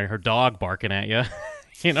don't want her dog barking at you,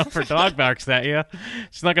 if her dog barks at you,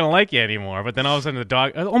 she's not going to like you anymore. But then all of a sudden the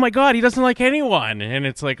dog, oh my God, he doesn't like anyone. And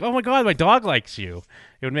it's like, oh my God, my dog likes you.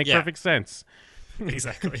 It would make perfect sense.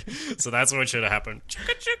 Exactly. So that's what should have happened.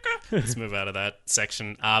 Chicka, chicka. Let's move out of that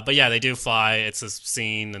section. But yeah, they do fly. It's a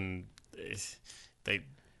scene, and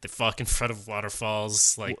they fuck in front of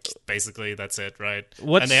waterfalls. Like, basically, that's it, right?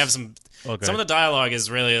 And they have some of the dialogue is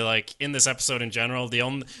really, like, in this episode in general, the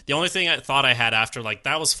only thing I thought I had after, like,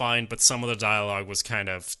 that was fine, but some of the dialogue was kind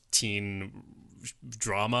of teen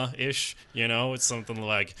drama-ish, It's something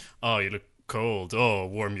like, oh, you look cold,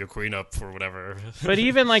 warm your queen up or whatever. But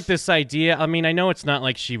even like this idea, I mean, I know it's not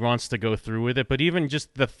like she wants to go through with it, but even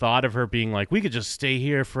just the thought of her being like, we could just stay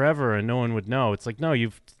here forever and no one would know. It's like, no,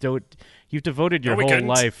 You've devoted your we whole couldn't.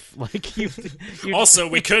 life, like you. Also,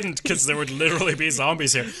 we couldn't because there would literally be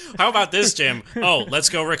zombies here. How about this, Jim? Oh, let's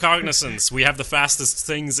go reconnaissance. We have the fastest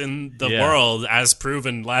things in the world, as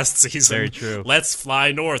proven last season. Very true. Let's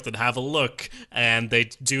fly north and have a look. And they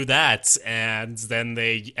do that, and then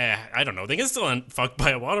they, I don't know, they can still end fucked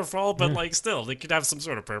by a waterfall, but like still, they could have some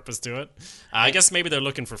sort of purpose to it. I guess maybe they're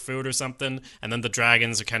looking for food or something, and then the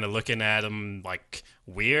dragons are kind of looking at them like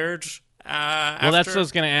weird. Well, that's what I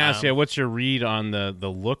was going to ask. What's your read on the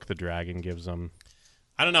look the dragon gives them?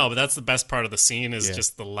 I don't know, but that's the best part of the scene is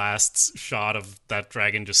just the last shot of that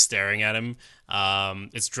dragon just staring at him.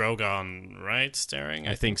 It's Drogon, right? Staring?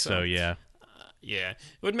 I think so, yeah. Yeah.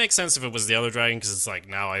 It would make sense if it was the other dragon because it's like,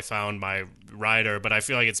 now I found my rider, but I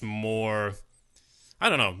feel like it's more... I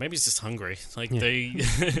don't know. Maybe it's just hungry. Like, they...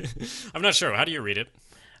 I'm not sure. How do you read it?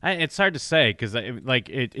 It's hard to say because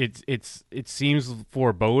it seems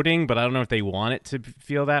foreboding, but I don't know if they want it to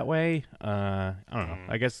feel that way. I don't know.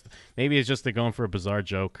 I guess maybe it's just they're going for a bizarre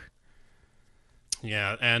joke.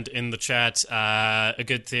 Yeah, and in the chat, a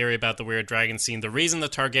good theory about the weird dragon scene. The reason the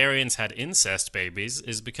Targaryens had incest babies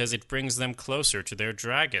is because it brings them closer to their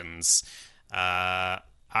dragons. I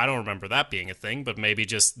don't remember that being a thing, but maybe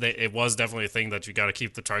just it was definitely a thing that you got to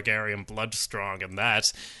keep the Targaryen blood strong and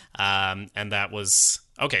that. And that was...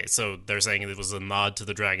 Okay, so they're saying it was a nod to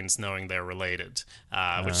the dragons knowing they're related,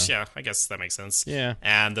 which, yeah, I guess that makes sense. Yeah.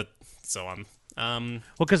 And so on. Well,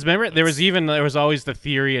 because remember, there was always the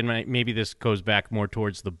theory, and maybe this goes back more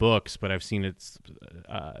towards the books, but I've seen it,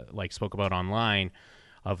 spoke about online,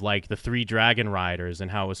 of, like, the 3 dragon riders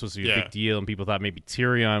and how it was supposed to be a big deal, and people thought maybe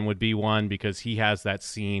Tyrion would be one because he has that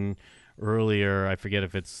scene earlier, I forget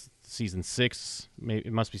if it's season 6, maybe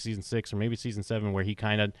it must be season 6, or maybe season 7, where he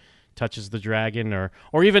kind of touches the dragon,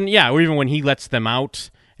 or even when he lets them out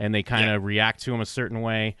and they kind of react to him a certain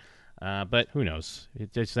way. But who knows?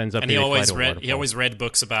 It just ends up. And he always read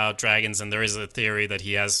books about dragons, and there is a theory that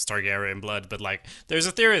he has Targaryen blood. But like, there's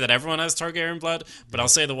a theory that everyone has Targaryen blood. But I'll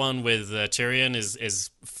say the one with Tyrion is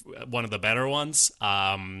one of the better ones.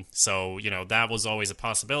 So that was always a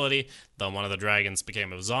possibility. Though one of the dragons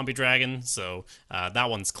became a zombie dragon, so that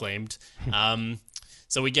one's claimed.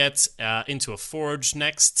 So we get into a forge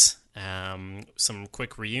next. Some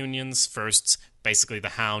quick reunions. First, basically the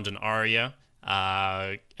Hound and Arya.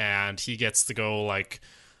 And he gets to go like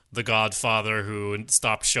the Godfather who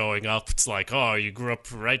stopped showing up. It's like, oh, you grew up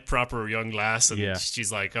right proper, young lass. And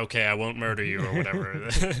she's like, okay, I won't murder you or whatever.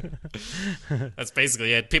 That's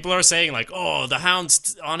basically it. People are saying like, oh, the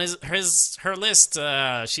Hound's on her list.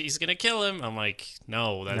 She's going to kill him. I'm like,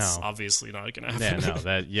 no, that's obviously not going to happen.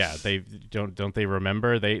 They don't they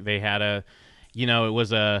remember? They had a, it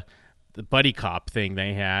was the buddy cop thing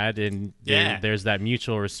they had, and there's that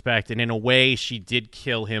mutual respect, and in a way she did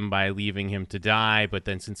kill him by leaving him to die, but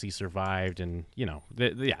then since he survived, and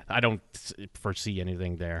I don't foresee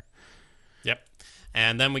anything there. Yep.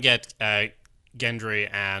 And then we get Gendry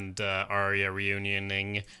and Arya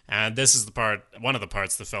reunioning, and this is one of the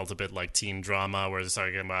parts that felt a bit like teen drama, where they're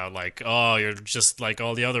talking about like, oh, you're just like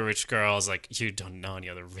all the other rich girls. Like, you don't know any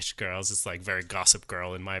other rich girls. It's like very Gossip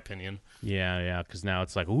Girl, in my opinion. Yeah, because now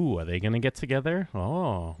it's like, ooh, are they gonna get together?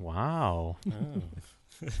 Oh, wow.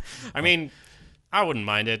 I mean, I wouldn't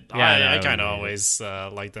mind it. I kind of always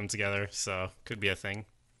like them together, so could be a thing.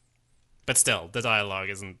 But still, the dialogue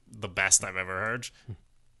isn't the best I've ever heard.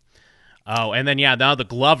 Oh, and then now the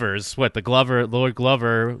Glovers. Lord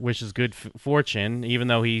Glover wishes good fortune, even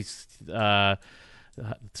though he's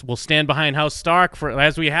will stand behind House Stark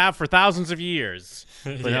as we have for thousands of years.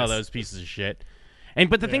 But no, those pieces of shit.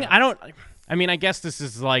 But the thing, I guess this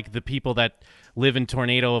is like the people that live in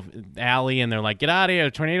Tornado Alley, and they're like, get out of here,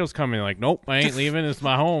 tornado's coming. They're like, nope, I ain't leaving. It's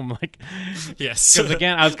my home. Like, yes. Because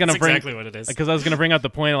again, I was going to bring exactly what it is. Because I was going to bring up the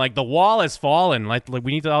point of like the wall has fallen. Like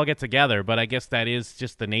we need to all get together. But I guess that is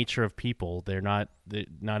just the nature of people. Not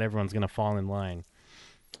everyone's going to fall in line.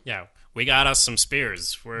 Yeah, we got us some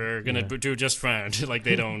spears. We're going to do just fine. Like,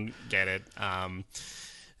 they don't get it.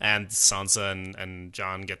 And Sansa and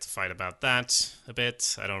Jon get to fight about that a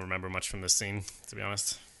bit. I don't remember much from this scene, to be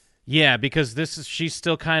honest. Yeah, because she's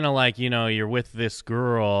still kind of like, you're with this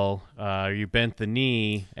girl, you bent the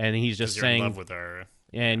knee, and he's just saying, you're in love with her.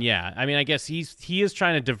 And I guess he is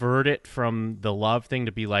trying to divert it from the love thing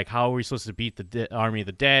to be like, how are we supposed to beat the army of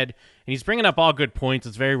the dead? And he's bringing up all good points.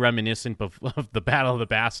 It's very reminiscent of the Battle of the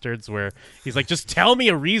Bastards, where he's like, just tell me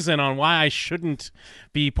a reason on why I shouldn't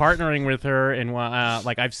be partnering with her, and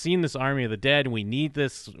like, I've seen this army of the dead, and we need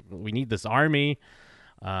this army.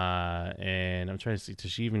 And I'm trying to see,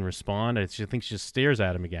 does she even respond? I think she just stares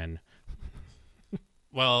at him again.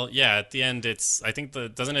 Well, yeah, at the end, I think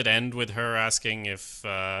doesn't it end with her asking if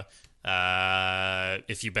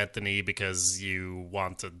if you bent the knee because you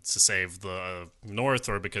wanted to save the North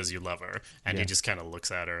or because you love her. And he just kind of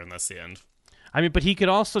looks at her, and that's the end. I mean, but he could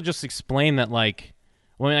also just explain that, like,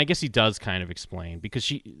 well, I mean, I guess he does kind of explain,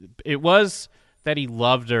 because it was that he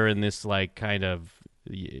loved her in this, like, kind of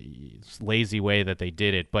lazy way that they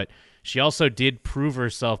did it, but she also did prove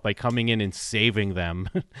herself by coming in and saving them,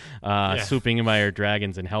 swooping in by her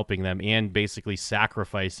dragons and helping them, and basically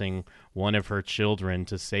sacrificing one of her children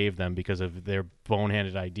to save them because of their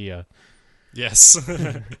boneheaded idea. Yes.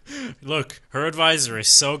 Look, her advisor is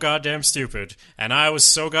so goddamn stupid, and I was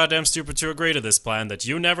so goddamn stupid to agree to this plan that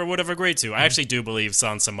you never would have agreed to. I actually do believe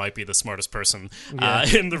Sansa might be the smartest person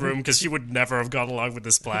in the room, because she would never have gone along with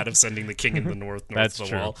this plan of sending the king in the north That's of the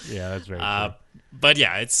true. wall. Yeah, that's very true. But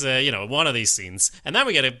yeah, it's one of these scenes, and then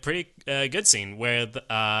we get a pretty good scene with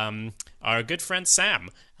our good friend Sam,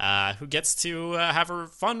 who gets to have a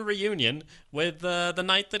fun reunion with the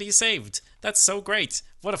knight that he saved. That's so great!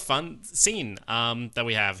 What a fun scene that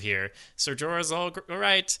we have here. Ser Jorah's all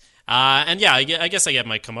right. And yeah, I guess I get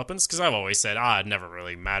my comeuppance, because I've always said, it never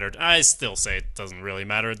really mattered. I still say it doesn't really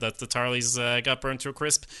matter that the Tarleys got burned to a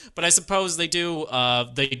crisp, but I suppose they do a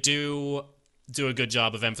good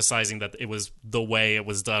job of emphasizing that it was the way it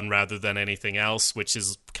was done rather than anything else, which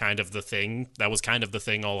is kind of the thing. That was kind of the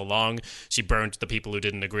thing all along. She burned the people who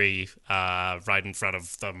didn't agree right in front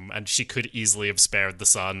of them, and she could easily have spared the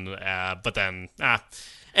son, but then...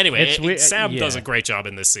 Anyway, Sam does a great job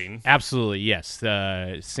in this scene. Absolutely, yes.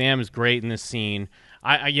 Sam is great in this scene.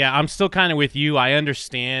 I'm still kind of with you. I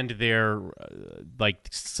understand their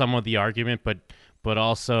some of the argument, but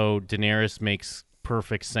also Daenerys makes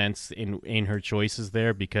perfect sense in her choices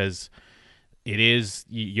there, because it is,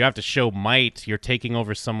 you have to show might. You're taking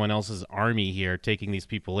over someone else's army here, taking these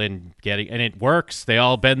people in, and it works. They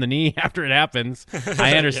all bend the knee after it happens.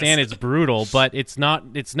 I understand It's brutal, but it's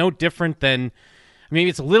no different than, maybe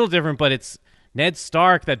it's a little different, but it's Ned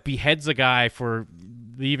Stark that beheads a guy for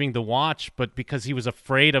leaving the Watch, but because he was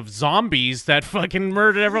afraid of zombies that fucking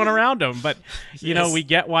murdered everyone around him. But you know, we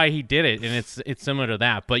get why he did it, and it's similar to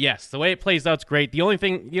that. But yes, the way it plays out's great. The only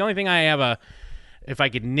thing I have if I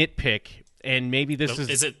could nitpick, and maybe this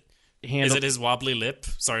is it his wobbly lip?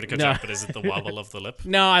 Sorry to cut you off, but is it the wobble of the lip?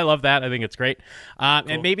 No, I love that. I think it's great. Cool.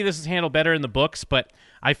 And maybe this is handled better in the books, but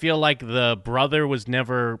I feel like the brother was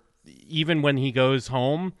never, even when he goes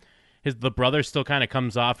home, the brother still kind of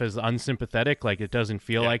comes off as unsympathetic. Like, it doesn't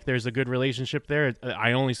feel like there's a good relationship there.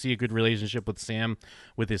 I only see a good relationship with Sam,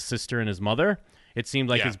 with his sister and his mother. It seemed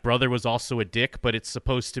like his brother was also a dick, but it's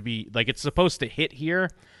supposed to be, like, it's supposed to hit here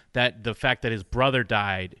that the fact that his brother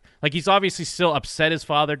died, like, he's obviously still upset his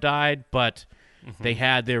father died, but they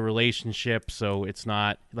had their relationship, so it's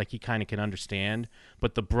not like he kind of can understand.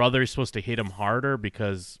 But the brother is supposed to hit him harder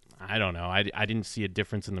because, I don't know, I didn't see a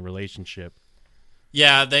difference in the relationship.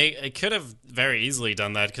 Yeah, they could have very easily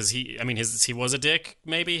done that, because he was a dick,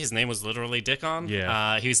 maybe. His name was literally Dickon.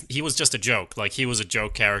 Yeah. He was just a joke. Like, he was a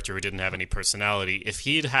joke character who didn't have any personality. If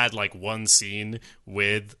he'd had, like, one scene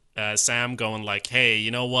with Sam going like, hey,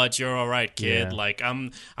 you know what? You're all right, kid. Yeah. Like,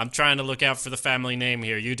 I'm trying to look out for the family name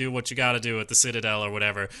here. You do what you got to do at the Citadel or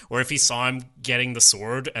whatever. Or if he saw him getting the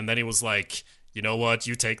sword and then he was like, you know what?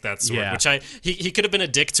 You take that sword. Yeah. Which he could have been a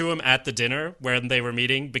dick to him at the dinner when they were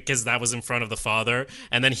meeting, because that was in front of the father,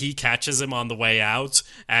 and then he catches him on the way out,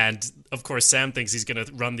 and of course Sam thinks he's gonna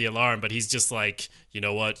run the alarm, but he's just like, you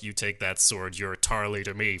know what? You take that sword. You're a Tarly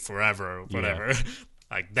to me forever, or whatever. Yeah.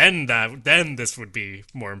 Like, then this would be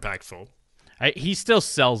more impactful. He still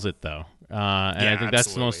sells it though, and I think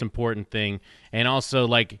that's the most important thing. And also,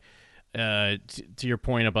 like, to your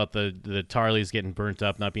point about the Tarleys getting burnt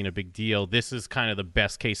up not being a big deal, this is kind of the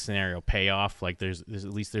best case scenario payoff. Like, there's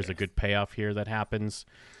at least a good payoff here that happens.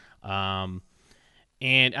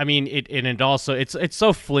 And I mean, it also, it's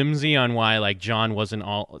so flimsy on why, like, Jon wasn't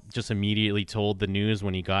all just immediately told the news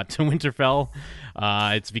when he got to Winterfell.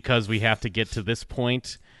 It's because we have to get to this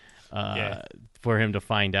point for him to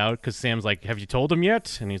find out, because Sam's like, have you told him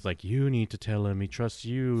yet? And he's like, you need to tell him, he trusts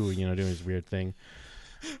you, doing his weird thing.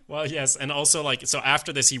 Well, yes, and also, like, so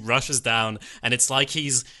after this, he rushes down, and it's like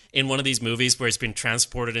he's in one of these movies where he's been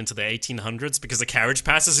transported into the 1800s because the carriage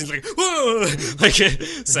passes, and he's like, whoa! Like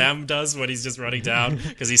Sam does when he's just running down,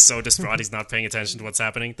 because he's so distraught he's not paying attention to what's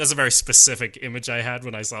happening. That's a very specific image I had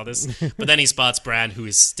when I saw this. But then he spots Bran, who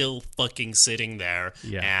is still fucking sitting there,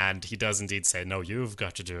 and he does indeed say, no, you've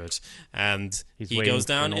got to do it. And he goes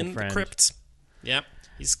down in the crypt. Yep.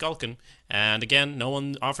 He's skulking, and again, no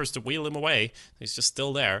one offers to wheel him away. He's just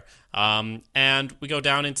still there. And we go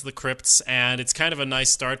down into the crypts, and it's kind of a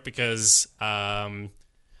nice start because, I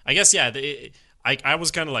guess, I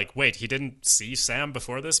was kind of like, wait, he didn't see Sam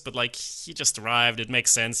before this, but like he just arrived. It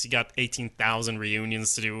makes sense. He got 18,000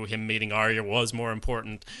 reunions to do. Him meeting Arya was more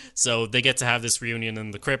important. So they get to have this reunion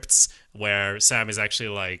in the crypts where Sam is actually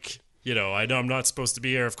like, I know I'm not supposed to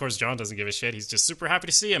be here. Of course, Jon doesn't give a shit. He's just super happy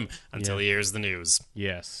to see him until he hears the news.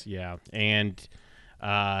 Yes, yeah. And,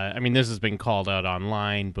 I mean, this has been called out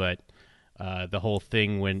online, but the whole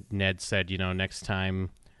thing when Ned said, next time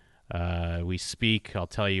we speak, I'll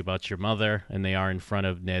tell you about your mother, and they are in front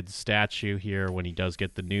of Ned's statue here when he does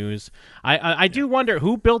get the news. I do wonder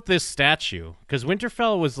who built this statue, because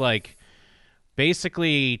Winterfell was like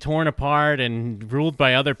basically torn apart and ruled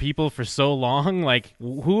by other people for so long. Like,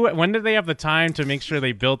 when did they have the time to make sure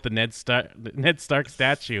they built the Ned Stark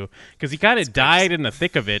statue? Because he kind of died in the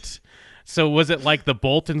thick of it. So was it like the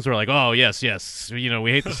Boltons were like, oh, yes, we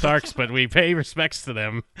hate the Starks, but we pay respects to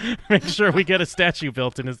them. Make sure we get a statue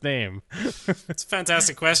built in his name. It's a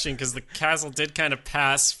fantastic question, because the castle did kind of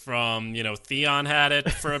pass from, Theon had it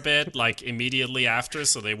for a bit, like immediately after,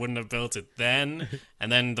 so they wouldn't have built it then.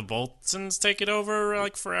 And then the Boltons take it over,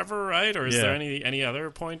 like, forever, right? Or is there any other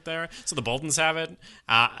point there? So the Boltons have it.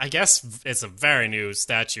 I guess it's a very new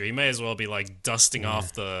statue. He may as well be, like, dusting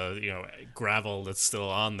off the, gravel that's still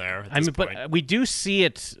on there. But we do see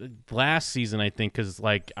it last season, I think, because,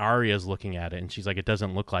 like, Arya's looking at it, and she's like, it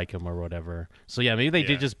doesn't look like him or whatever. So, yeah, maybe they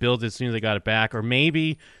did just build it as soon as they got it back. Or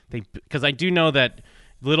maybe because I do know that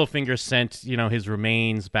Littlefinger sent, his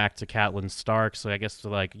remains back to Catelyn Stark, so I guess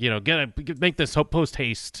like, make this post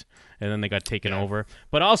haste, and then they got taken over.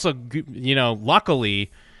 But also,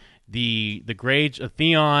 luckily, the Greyjoy,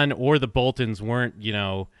 Theon or the Boltons weren't,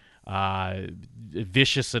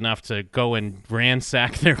 vicious enough to go and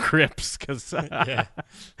ransack their crypts, because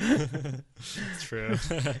true.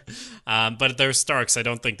 But they're Starks. I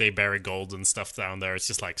don't think they bury gold and stuff down there. It's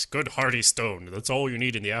just like good hardy stone. That's all you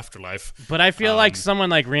need in the afterlife. But I feel like someone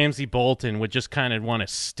like Ramsay Bolton would just kind of want to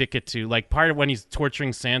stick it to, like, part of when he's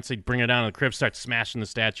torturing Sansa, bring her down to the crypt, start smashing the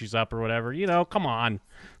statues up or whatever. Come on.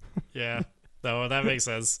 Yeah. No, that makes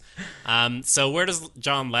sense. So where does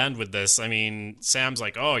Jon land with this? I mean, Sam's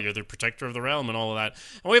like, oh, you're the protector of the realm and all of that.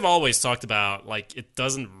 And we've always talked about, like, it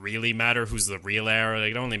doesn't really matter who's the real heir.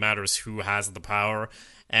 Like, it only matters who has the power.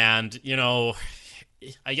 And,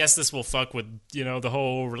 I guess this will fuck with, the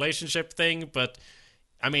whole relationship thing. But,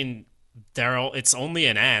 I mean, it's only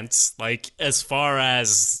an ant. Like, as far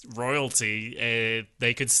as royalty,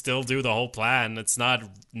 they could still do the whole plan. It's not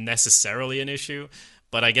necessarily an issue.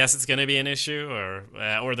 But I guess it's going to be an issue,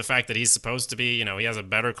 or the fact that he's supposed to be, he has a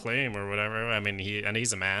better claim or whatever. I mean,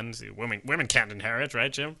 he's a man. Women can't inherit,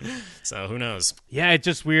 right, Jim? So who knows? Yeah, it's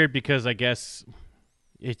just weird because I guess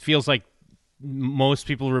it feels like most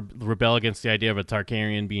people rebel against the idea of a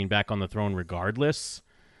Targaryen being back on the throne regardless.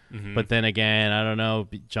 Mm-hmm. But then again, I don't know,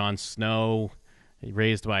 Jon Snow,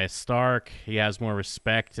 raised by a Stark, he has more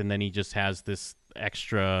respect, and then he just has this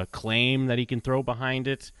extra claim that he can throw behind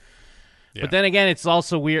it. Yeah. But then again, it's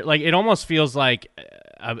also weird. Like, it almost feels like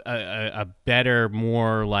a better,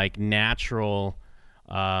 more like natural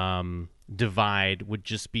divide would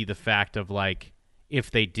just be the fact of, like,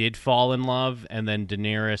 if they did fall in love and then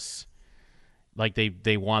Daenerys, like,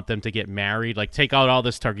 they want them to get married, like, take out all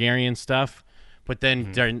this Targaryen stuff, but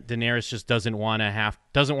then Daenerys just doesn't want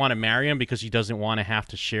to marry him because she doesn't want to have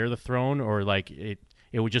to share the throne, or like it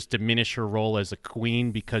would just diminish her role as a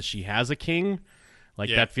queen because she has a king. Like,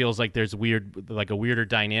 that feels like there's a weirder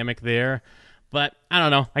dynamic there. But I don't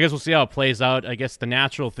know. I guess we'll see how it plays out. I guess the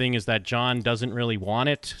natural thing is that Jon doesn't really want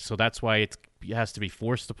it, so that's why it has to be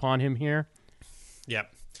forced upon him here. Yep,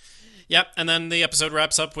 and then the episode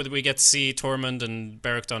wraps up with we get to see Tormund and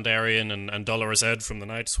Beric Dondarrion and Dolorous Edd from the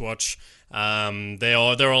Night's Watch. They're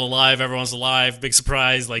all alive. Everyone's alive. Big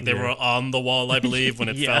surprise. Like, they were on the wall, I believe, when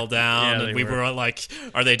it fell down. And we were like,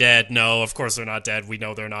 are they dead? No, of course they're not dead. We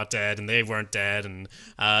know they're not dead, and they weren't dead. And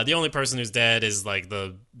the only person who's dead is, like,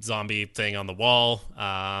 the zombie thing on the wall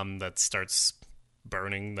that starts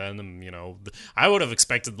burning then, and I would have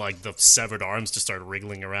expected, like, the severed arms to start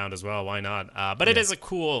wriggling around as well. Why not? But it is a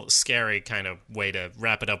cool, scary kind of way to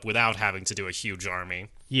wrap it up without having to do a huge army.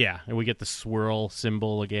 Yeah, and we get the swirl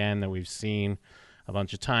symbol again that we've seen a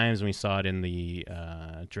bunch of times, and we saw it in the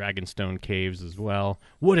Dragonstone caves as well.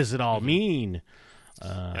 What does it all mean?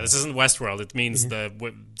 This isn't Westworld. It means the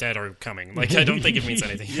dead are coming. Like, I don't think it means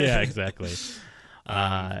anything. Yeah, exactly.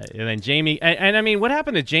 And then Jaime, and I mean, what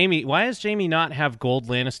happened to Jaime? Why does Jaime not have gold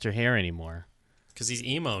Lannister hair anymore? Because he's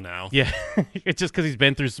emo now. Yeah, it's just because he's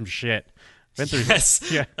been through some shit. Yes,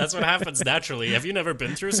 that's what happens naturally. Have you never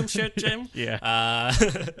been through some shit, Jim? Yeah.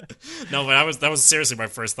 No, but that was seriously my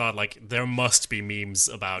first thought. Like, there must be memes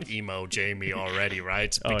about emo Jaime already,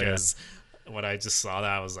 right? Because when I just saw that,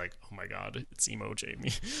 I was like, oh my god, it's emo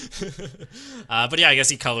Jamie. But yeah, I guess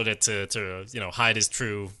he colored it to hide his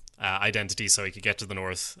true identity so he could get to the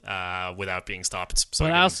north without being stopped. So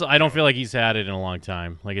But I don't feel like he's had it in a long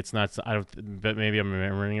time. Like it's not. I don't. But maybe I'm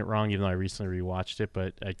remembering it wrong. Even though I recently rewatched it,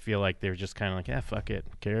 but I feel like they're just kind of like, yeah, fuck it,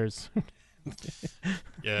 who cares?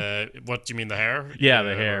 What do you mean, the hair? Yeah,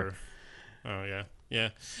 the hair. Oh yeah. Yeah.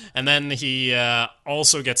 And then he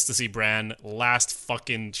also gets to see Bran. Last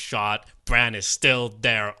fucking shot. Bran is still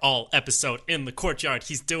there all episode in the courtyard.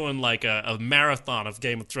 He's doing like a marathon of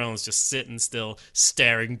Game of Thrones, just sitting still,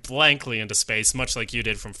 staring blankly into space, much like you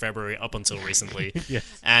did from February up until recently. Yes.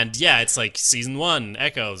 And yeah, it's like season 1,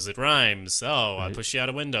 echoes, it rhymes. Oh, I push you out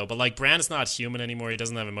a window. But like Bran is not human anymore. He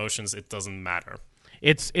doesn't have emotions. It doesn't matter.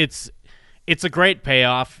 It's a great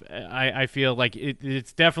payoff. I feel like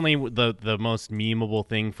it's definitely the most memeable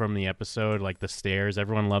thing from the episode, like the stares.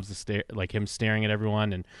 Everyone loves the stare, like him staring at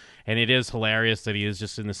everyone, and it is hilarious that he is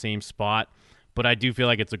just in the same spot. But I do feel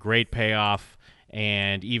like it's a great payoff,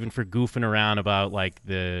 and even for goofing around about like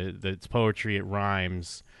the poetry, it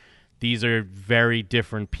rhymes. These are very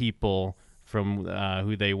different people from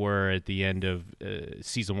who they were at the end of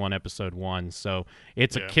season 1, episode 1. So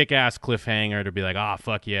it's a kick-ass cliffhanger to be like,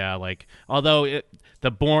 fuck yeah. Like, although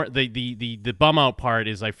the bum out part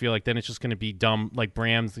is, I feel like then it's just going to be dumb. Like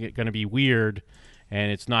Bram's going to be weird,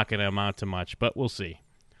 and it's not going to amount to much. But we'll see.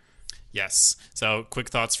 Yes. So, quick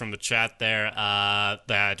thoughts from the chat there,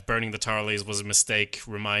 that burning the Tarleys was a mistake,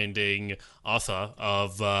 reminding Otha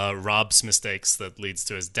of Rob's mistakes that leads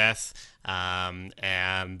to his death.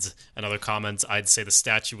 And another comment, I'd say the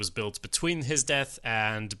statue was built between his death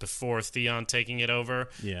and before Theon taking it over.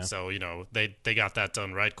 Yeah. So, they got that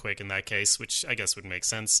done right quick in that case, which I guess would make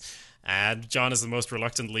sense. And Jon is the most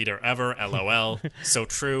reluctant leader ever. LOL. So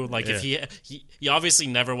true. Like, if he obviously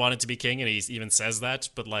never wanted to be king, and he even says that,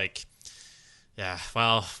 but like, yeah,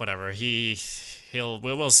 well, whatever.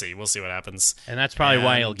 We'll see. We'll see what happens. And that's probably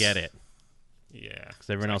why he'll get it. Yeah. Because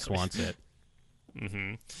everyone else wants it.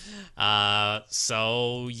 Mm-hmm.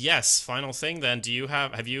 So yes, final thing then.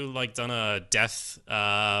 Have you like done a death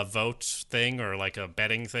vote thing or like a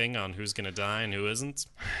betting thing on who's gonna die and who isn't?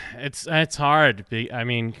 It's hard. I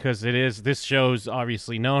mean, because this show's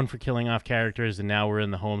obviously known for killing off characters, and now we're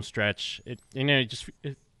in the home stretch.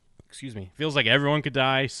 Excuse me, feels like everyone could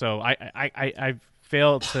die. So I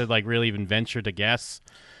failed to like really even venture to guess.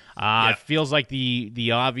 It feels like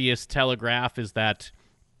the obvious telegraph is that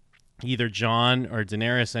either Jon or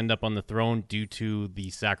Daenerys end up on the throne due to the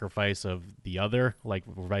sacrifice of the other, like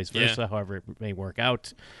vice versa, however it may work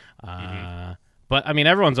out. But, I mean,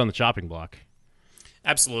 everyone's on the chopping block.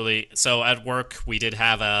 Absolutely. So at work, we did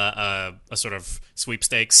have a sort of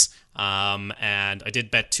sweepstakes, and I did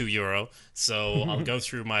bet €2. So I'll go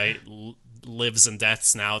through my lives and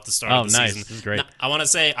deaths now at the start of the nice. season. This is great. Now, I want to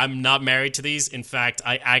say I'm not married to these. In fact,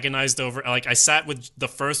 I agonized over, like, I sat with the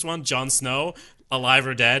first one, Jon Snow, alive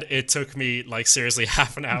or dead. It took me like seriously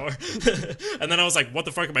half an hour. And then I was like, what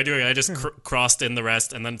the fuck am I doing? I just crossed in the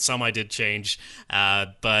rest, and then some I did change,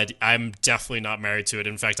 but I'm definitely not married to it.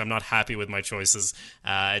 In fact, I'm not happy with my choices.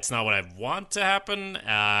 It's not what I want to happen.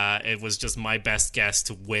 It was just my best guess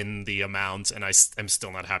to win the amount, and I'm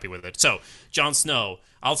still not happy with it. So Jon Snow,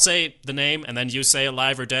 I'll say the name and then you say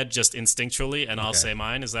alive or dead just instinctually, and I'll say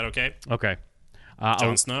mine. Is that okay? Okay.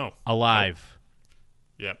 Jon Snow. Alive. Oh.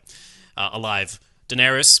 Yeah. Alive.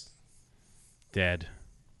 Daenerys. Dead.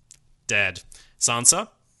 Dead. Sansa.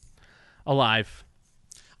 Alive.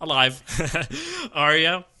 Alive.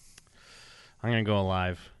 Arya. I'm going to go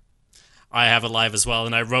alive. I have alive as well,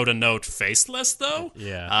 and I wrote a note. Faceless, though?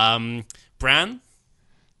 Yeah. Bran.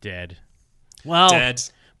 Dead. Well, dead.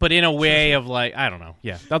 But in a way of like, I don't know.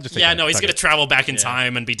 Yeah, I'll just say yeah, dead. no, he's Fuck going to it. travel back in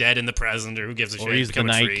time and be dead in the present, or who gives a shit? Or he's the become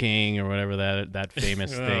a Night tree. King or whatever that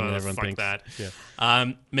famous thing that everyone fuck thinks. that.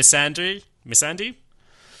 Yeah. Missandei. Missandei?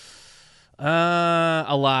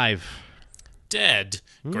 Alive. Dead.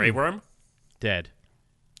 Grey Worm? Dead.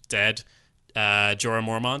 Dead. Jorah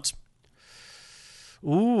Mormont?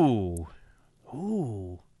 Ooh.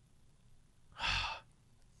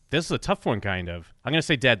 This is a tough one, kind of. I'm going to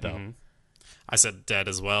say dead, though. Mm-hmm. I said dead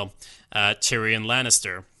as well. Tyrion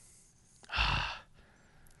Lannister.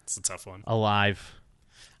 It's a tough one. Alive.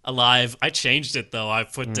 Alive. I changed it, though. I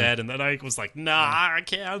put dead, and then I was like, nah, I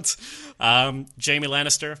can't. Jaime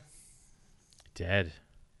Lannister. Dead.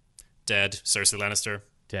 Dead. Cersei Lannister.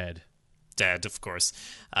 Dead. Dead, of course.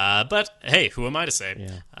 But, hey, who am I to say?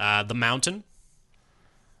 Yeah. The Mountain.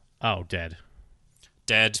 Oh, dead.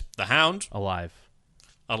 Dead. The Hound. Alive.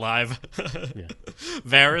 Alive. Yeah.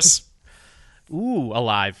 Varys. Ooh,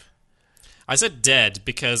 alive. I said dead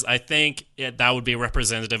because I think that would be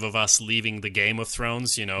representative of us leaving the Game of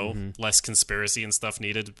Thrones, less conspiracy and stuff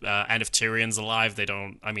needed. And if Tyrion's alive, they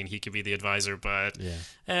don't... I mean, he could be the advisor, but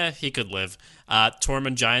he could live.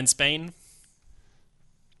 Tormund Giantsbane.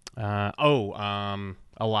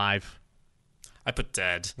 Alive. I put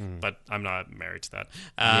dead, but I'm not married to that.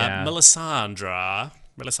 Yeah. Melisandre,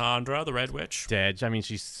 the Red Witch. Dead. I mean,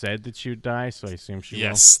 she said that she would die, so I assume she will.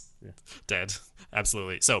 Yes, dead.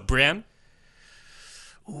 Absolutely. So, Brienne?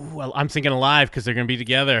 Well, I'm thinking alive because they're going to be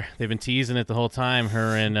together. They've been teasing it the whole time.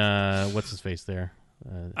 Her and what's his face there?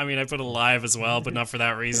 I mean, I put alive as well, but not for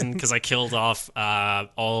that reason because I killed off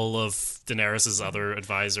all of Daenerys' other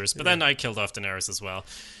advisors. But then I killed off Daenerys as well.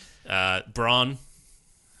 Bronn?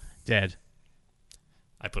 Dead.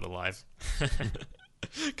 I put alive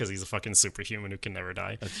because he's a fucking superhuman who can never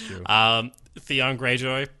die. That's true. Theon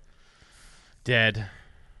Greyjoy? Dead.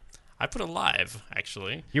 I put alive,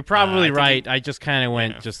 actually. You're probably right. I just kind of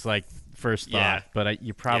went just like first thought, Yeah. but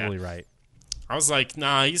you're probably right. I was like,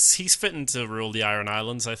 nah, he's fitting to rule the Iron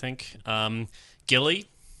Islands, I think. Gilly?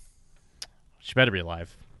 She better be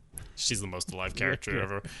alive. She's the most alive character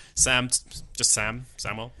ever.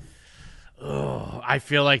 Samuel? Oh, I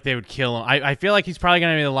feel like they would kill him. I feel like he's probably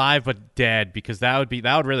going to be alive but dead because that would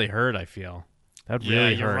really hurt, I feel. That would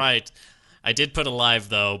really hurt. You're right. I did put alive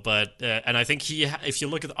though, but and I think if you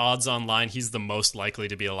look at the odds online, he's the most likely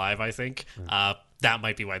to be alive. I think that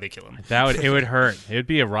might be why they kill him. It would hurt. It would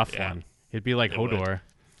be a rough one. It'd be like Hodor.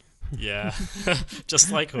 Yeah,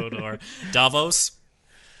 just like Hodor. Davos.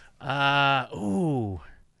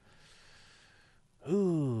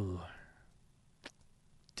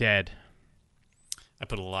 Dead. I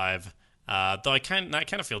put alive. Though I kind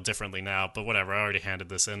of feel differently now, but whatever. I already handed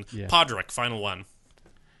this in. Yeah. Podrick, final one.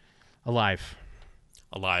 Alive.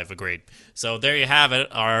 Alive, agreed. So there you have it,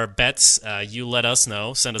 our bets. You let us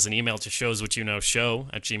know. Send us an email to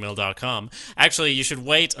showswhatyouknowshow@gmail.com. Actually, you should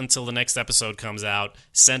wait until the next episode comes out.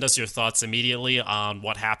 Send us your thoughts immediately on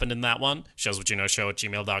what happened in that one,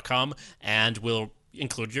 showswhatyouknowshow@gmail.com, and we'll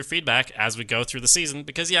include your feedback as we go through the season,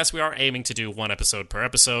 because yes, we are aiming to do one episode per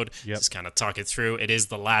episode. Just kind of talk it through. It is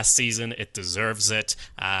the last season. It deserves it.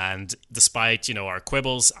 And despite, our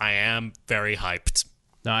quibbles, I am very hyped.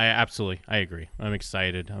 No, I agree. I'm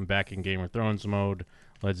excited. I'm back in Game of Thrones mode.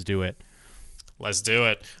 Let's do it. Let's do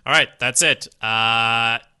it. All right, that's it.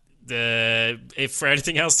 If for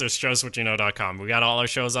anything else, there's showswhatyouknow.com. We got all our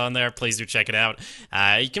shows on there. Please do check it out.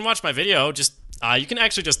 You can watch my video. You can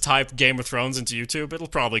actually just type Game of Thrones into YouTube. It'll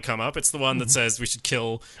probably come up. It's the one that says we should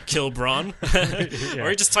kill Bronn. Or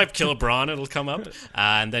you just type kill Bronn, it'll come up.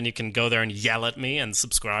 And then you can go there and yell at me and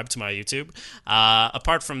subscribe to my YouTube.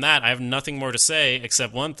 Apart from that, I have nothing more to say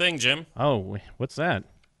except one thing, Jim. Oh, what's that?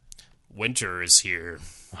 Winter is here.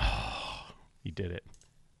 You did it.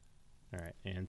 All right, and